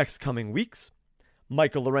next coming weeks.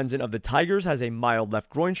 Michael Lorenzen of the Tigers has a mild left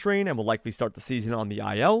groin strain and will likely start the season on the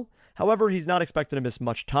IL. However, he's not expected to miss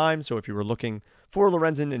much time, so if you were looking for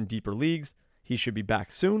Lorenzen in deeper leagues, he should be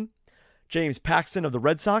back soon. James Paxton of the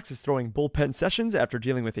Red Sox is throwing bullpen sessions after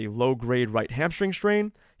dealing with a low-grade right hamstring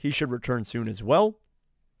strain. He should return soon as well.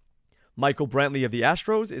 Michael Brantley of the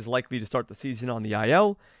Astros is likely to start the season on the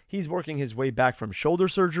IL. He's working his way back from shoulder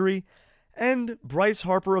surgery. And Bryce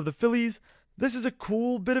Harper of the Phillies, this is a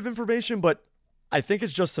cool bit of information, but I think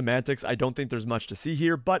it's just semantics. I don't think there's much to see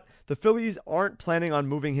here, but the Phillies aren't planning on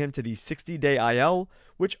moving him to the 60-day IL,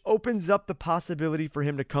 which opens up the possibility for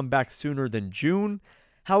him to come back sooner than June.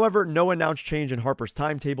 However, no announced change in Harper's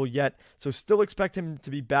timetable yet, so still expect him to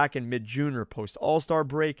be back in mid-June or post-All-Star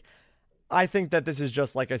break. I think that this is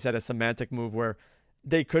just, like I said, a semantic move where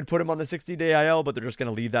they could put him on the 60-day IL, but they're just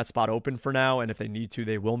going to leave that spot open for now, and if they need to,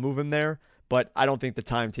 they will move him there. But I don't think the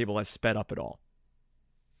timetable has sped up at all.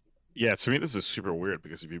 Yeah, to me, this is super weird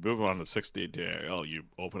because if you move on to 60-day IL, you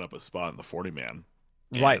open up a spot in the 40-man.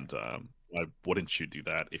 Right. And why wouldn't you do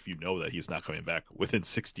that if you know that he's not coming back within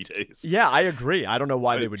 60 days? Yeah, I agree. I don't know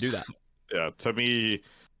why they would do that. Yeah, to me,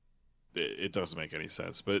 it doesn't make any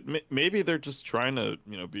sense. But maybe they're just trying to,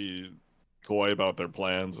 be coy about their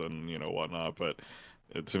plans and, whatnot. But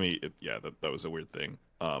to me, that was a weird thing.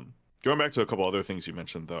 Going back to a couple other things you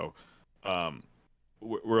mentioned, though.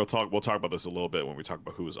 We'll talk about this a little bit when we talk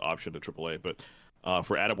about who is optioned to AAA. But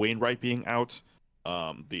for Adam Wainwright being out,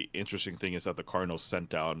 the interesting thing is that the Cardinals sent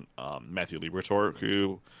down Matthew Liberatore,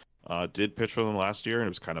 who did pitch for them last year, and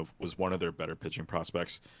it was one of their better pitching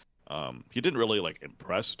prospects. He didn't really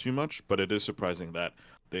impress too much, but it is surprising that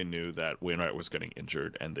they knew that Wainwright was getting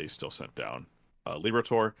injured, and they still sent down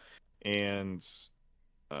Liberatore. And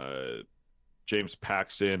James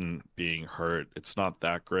Paxton being hurt, it's not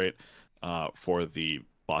that great for the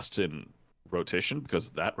Boston rotation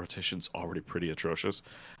because that rotation's already pretty atrocious.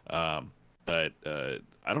 But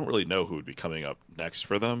I don't really know who would be coming up next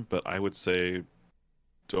for them, but I would say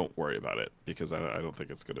don't worry about it because I don't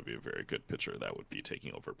think it's going to be a very good pitcher that would be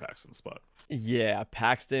taking over Paxton's spot. Yeah,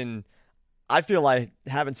 Paxton, I feel I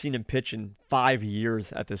haven't seen him pitch in 5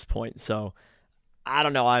 years at this point, so I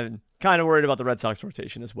don't know. I'm kind of worried about the Red Sox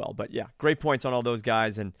rotation as well. But yeah, great points on all those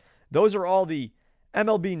guys, and those are all the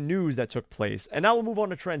MLB news that took place. And now we'll move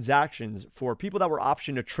on to transactions for people that were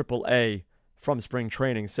optioned to AAA from spring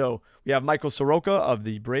training. So we have Michael Soroka of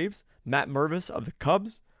the Braves, Matt Mervis of the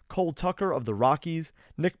Cubs, Cole Tucker of the Rockies,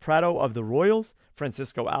 Nick Pratto of the Royals,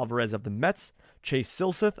 Francisco Alvarez of the Mets, Chase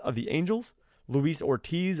Silseth of the Angels, Luis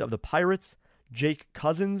Ortiz of the Pirates, Jake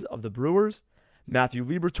Cousins of the Brewers, Matthew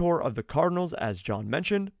Liberatore of the Cardinals, as John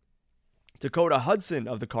mentioned, Dakota Hudson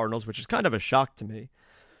of the Cardinals, which is kind of a shock to me,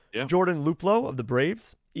 Yeah. Jordan Luplow of the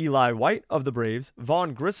Braves, Eli White of the Braves,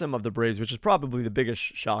 Vaughn Grissom of the Braves, which is probably the biggest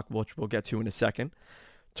shock, which we'll get to in a second,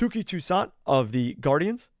 Touki Toussaint of the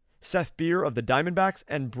Guardians, Seth Beer of the Diamondbacks,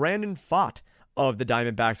 and Brandon Pfaadt of the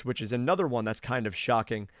Diamondbacks, which is another one that's kind of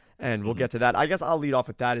shocking, and we'll get to that. I guess I'll lead off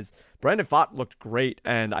with that. Is Brandon Pfaadt looked great,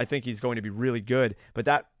 and I think he's going to be really good, but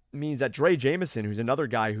that means that Dre Jameson, who's another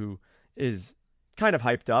guy who is kind of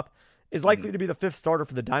hyped up, is likely to be the fifth starter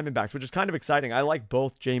for the Diamondbacks, which is kind of exciting. I like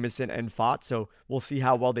both Jameson and Pfaadt, so we'll see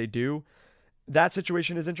how well they do. That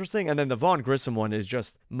situation is interesting. And then the Vaughn Grissom one is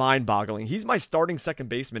just mind-boggling. He's my starting second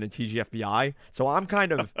baseman in TGFBI, so I'm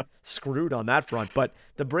kind of screwed on that front. But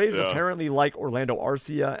the Braves apparently like Orlando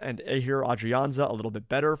Arcia and Ehir Adrianza a little bit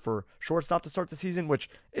better for shortstop to start the season, which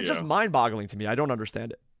is just mind-boggling to me. I don't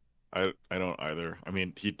understand it. I don't either. I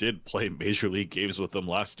mean, he did play major league games with them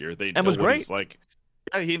last year. They and know was what great. he's like.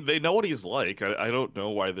 Yeah, they know what he's like. I don't know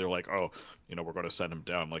why they're like, oh, we're going to send him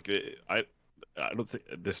down. Like, I don't think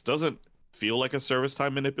this doesn't feel like a service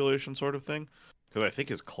time manipulation sort of thing, because I think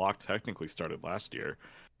his clock technically started last year.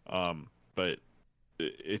 But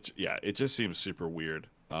it just seems super weird.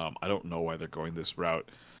 I don't know why they're going this route.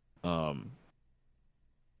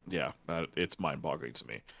 It's mind-boggling to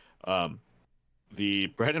me. The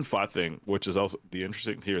Brandon Pfaadt thing, which is also the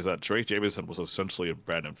interesting here, is that Drake Jameson was essentially in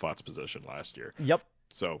Brandon Pfaadt's position last year. Yep.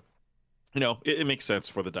 So, it makes sense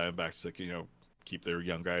for the Diamondbacks to, keep their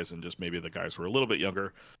young guys, and just maybe the guys who are a little bit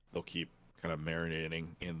younger, they'll keep kind of marinating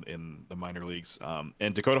in the minor leagues.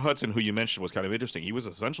 And Dakota Hudson, who you mentioned, was kind of interesting. He was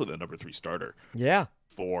essentially the number 3 starter. Yeah.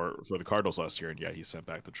 For the Cardinals last year, and yeah, he's sent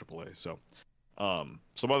back to AAA. So,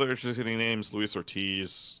 some other interesting names: Luis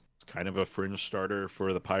Ortiz, kind of a fringe starter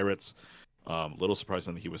for the Pirates. Little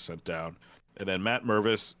surprising that he was sent down. And then Matt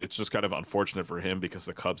Mervis, it's just kind of unfortunate for him because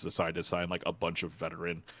the Cubs decided to sign like a bunch of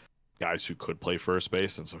veteran guys who could play first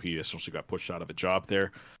base, and so he essentially got pushed out of a job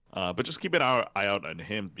there. But just keep an eye out on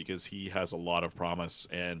him because he has a lot of promise,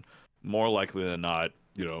 and more likely than not,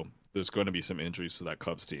 there's going to be some injuries to that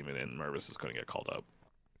Cubs team, and Mervis is going to get called up.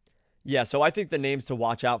 Yeah, so I think the names to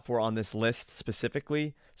watch out for on this list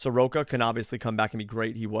specifically, Soroka can obviously come back and be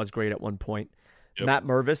great. He was great at one point. Yep. Matt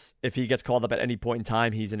Mervis, if he gets called up at any point in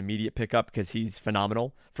time, he's an immediate pickup because he's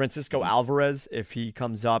phenomenal. Francisco Alvarez, if he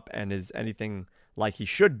comes up and is anything like he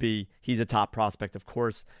should be, he's a top prospect, of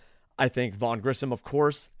course. I think Vaughn Grissom, of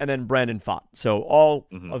course, and then Brandon Pfaadt. So all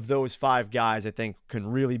of those 5 guys, I think,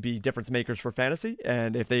 can really be difference makers for fantasy.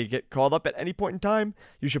 And if they get called up at any point in time,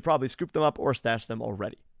 you should probably scoop them up or stash them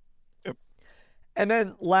already. Yep. And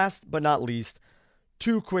then last but not least,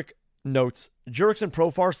 2 quick notes. Jurickson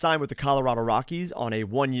Profar signed with the Colorado Rockies on a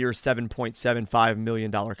 1-year, $7.75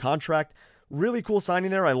 million contract. Really cool signing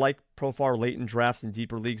there. I like Profar late in drafts and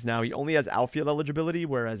deeper leagues now. He only has outfield eligibility,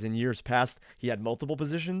 whereas in years past, he had multiple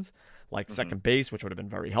positions, like second base, which would have been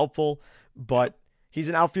very helpful. But he's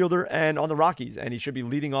an outfielder and on the Rockies, and he should be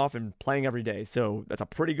leading off and playing every day. So that's a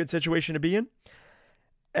pretty good situation to be in.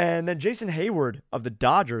 And then Jason Hayward of the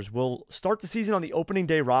Dodgers will start the season on the opening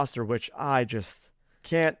day roster, which I just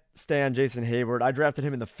can't stand Jason Hayward. I drafted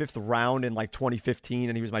him in the 5th round in like 2015,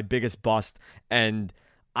 and he was my biggest bust. And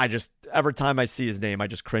every time I see his name, I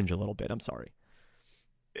just cringe a little bit. I'm sorry.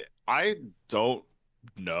 I don't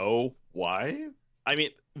know why. I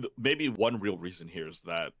mean, maybe one real reason here is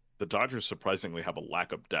that the Dodgers surprisingly have a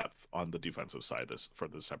lack of depth on the defensive side for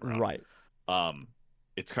this time around. Right.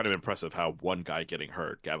 It's kind of impressive how one guy getting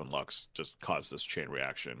hurt, Gavin Lux, just caused this chain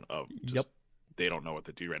reaction of they don't know what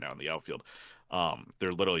to do right now in the outfield.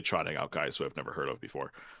 They're literally trotting out guys who I've never heard of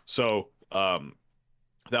before. So,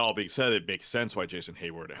 that all being said, it makes sense why Jason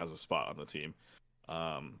Hayward has a spot on the team.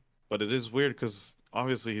 But it is weird because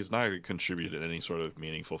obviously he's not going to contribute in any sort of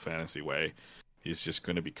meaningful fantasy way. He's just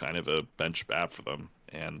going to be kind of a bench bat for them.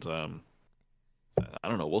 And I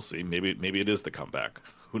don't know. We'll see. Maybe it is the comeback.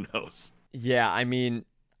 Who knows? Yeah, I mean,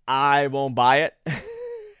 I won't buy it.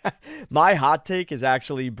 My hot take is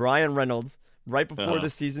actually Brian Reynolds, right before the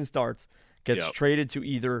season starts, gets traded to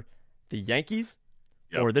either the Yankees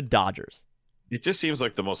or the Dodgers. It just seems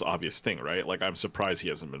like the most obvious thing, right? Like, I'm surprised he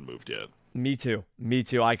hasn't been moved yet. Me too.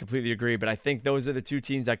 I completely agree. But I think those are the 2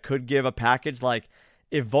 teams that could give a package. Like,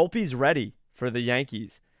 if Volpe's ready for the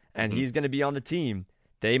Yankees and he's going to be on the team,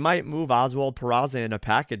 they might move Oswald Peraza in a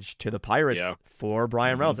package to the Pirates for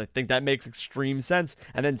Brian Reynolds. I think that makes extreme sense.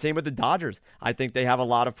 And then same with the Dodgers. I think they have a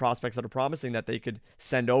lot of prospects that are promising that they could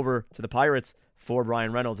send over to the Pirates for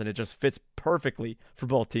Brian Reynolds, and it just fits perfectly for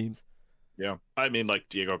both teams. Yeah, I mean, like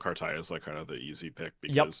Diego Cartaya is like kind of the easy pick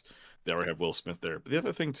because they already have Will Smith there. But the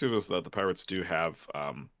other thing too is that the Pirates do have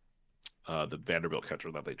the Vanderbilt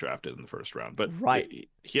catcher that they drafted in the 1st round, but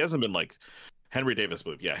he hasn't been like Henry Davis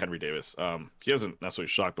moved. Yeah, Henry Davis. He hasn't necessarily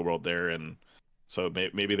shocked the world there, and so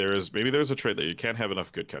maybe there's a trade that you can't have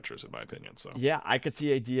enough good catchers, in my opinion. So yeah, I could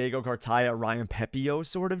see a Diego Cartaya, Ryan Pepio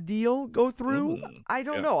sort of deal go through. I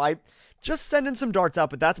don't know. I just sending some darts out,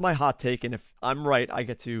 but that's my hot take, and if I'm right, I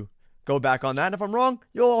get to go back on that. And if I'm wrong,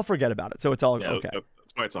 you'll all forget about it. So it's all okay. That's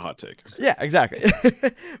why it's a hot take. Yeah, exactly.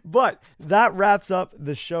 But that wraps up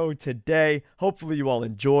the show today. Hopefully you all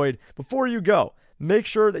enjoyed. Before you go, make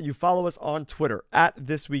sure that you follow us on Twitter at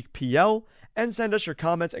ThisWeekPL and send us your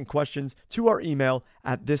comments and questions to our email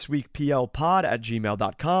at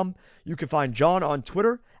thisweekplpod@gmail.com. You can find John on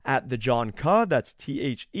Twitter at TheJohnKuh, that's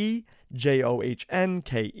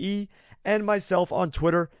TheJohnKe, and myself on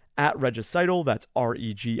Twitter at Regicidal, that's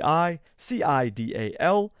REGICIDAL.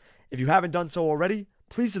 If you haven't done so already,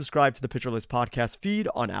 please subscribe to the Pitcher List podcast feed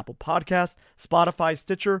on Apple Podcasts, Spotify,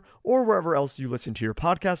 Stitcher, or wherever else you listen to your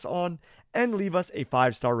podcasts on, and leave us a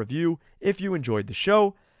 5-star review if you enjoyed the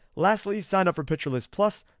show. Lastly, sign up for Pitcher List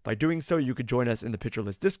Plus. By doing so, you could join us in the Pitcher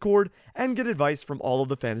List Discord and get advice from all of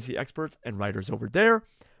the fantasy experts and writers over there.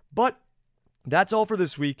 But that's all for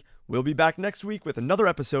this week. We'll be back next week with another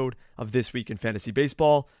episode of This Week in Fantasy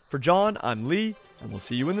Baseball. For John, I'm Lee, and we'll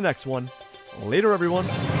see you in the next one. Later, everyone.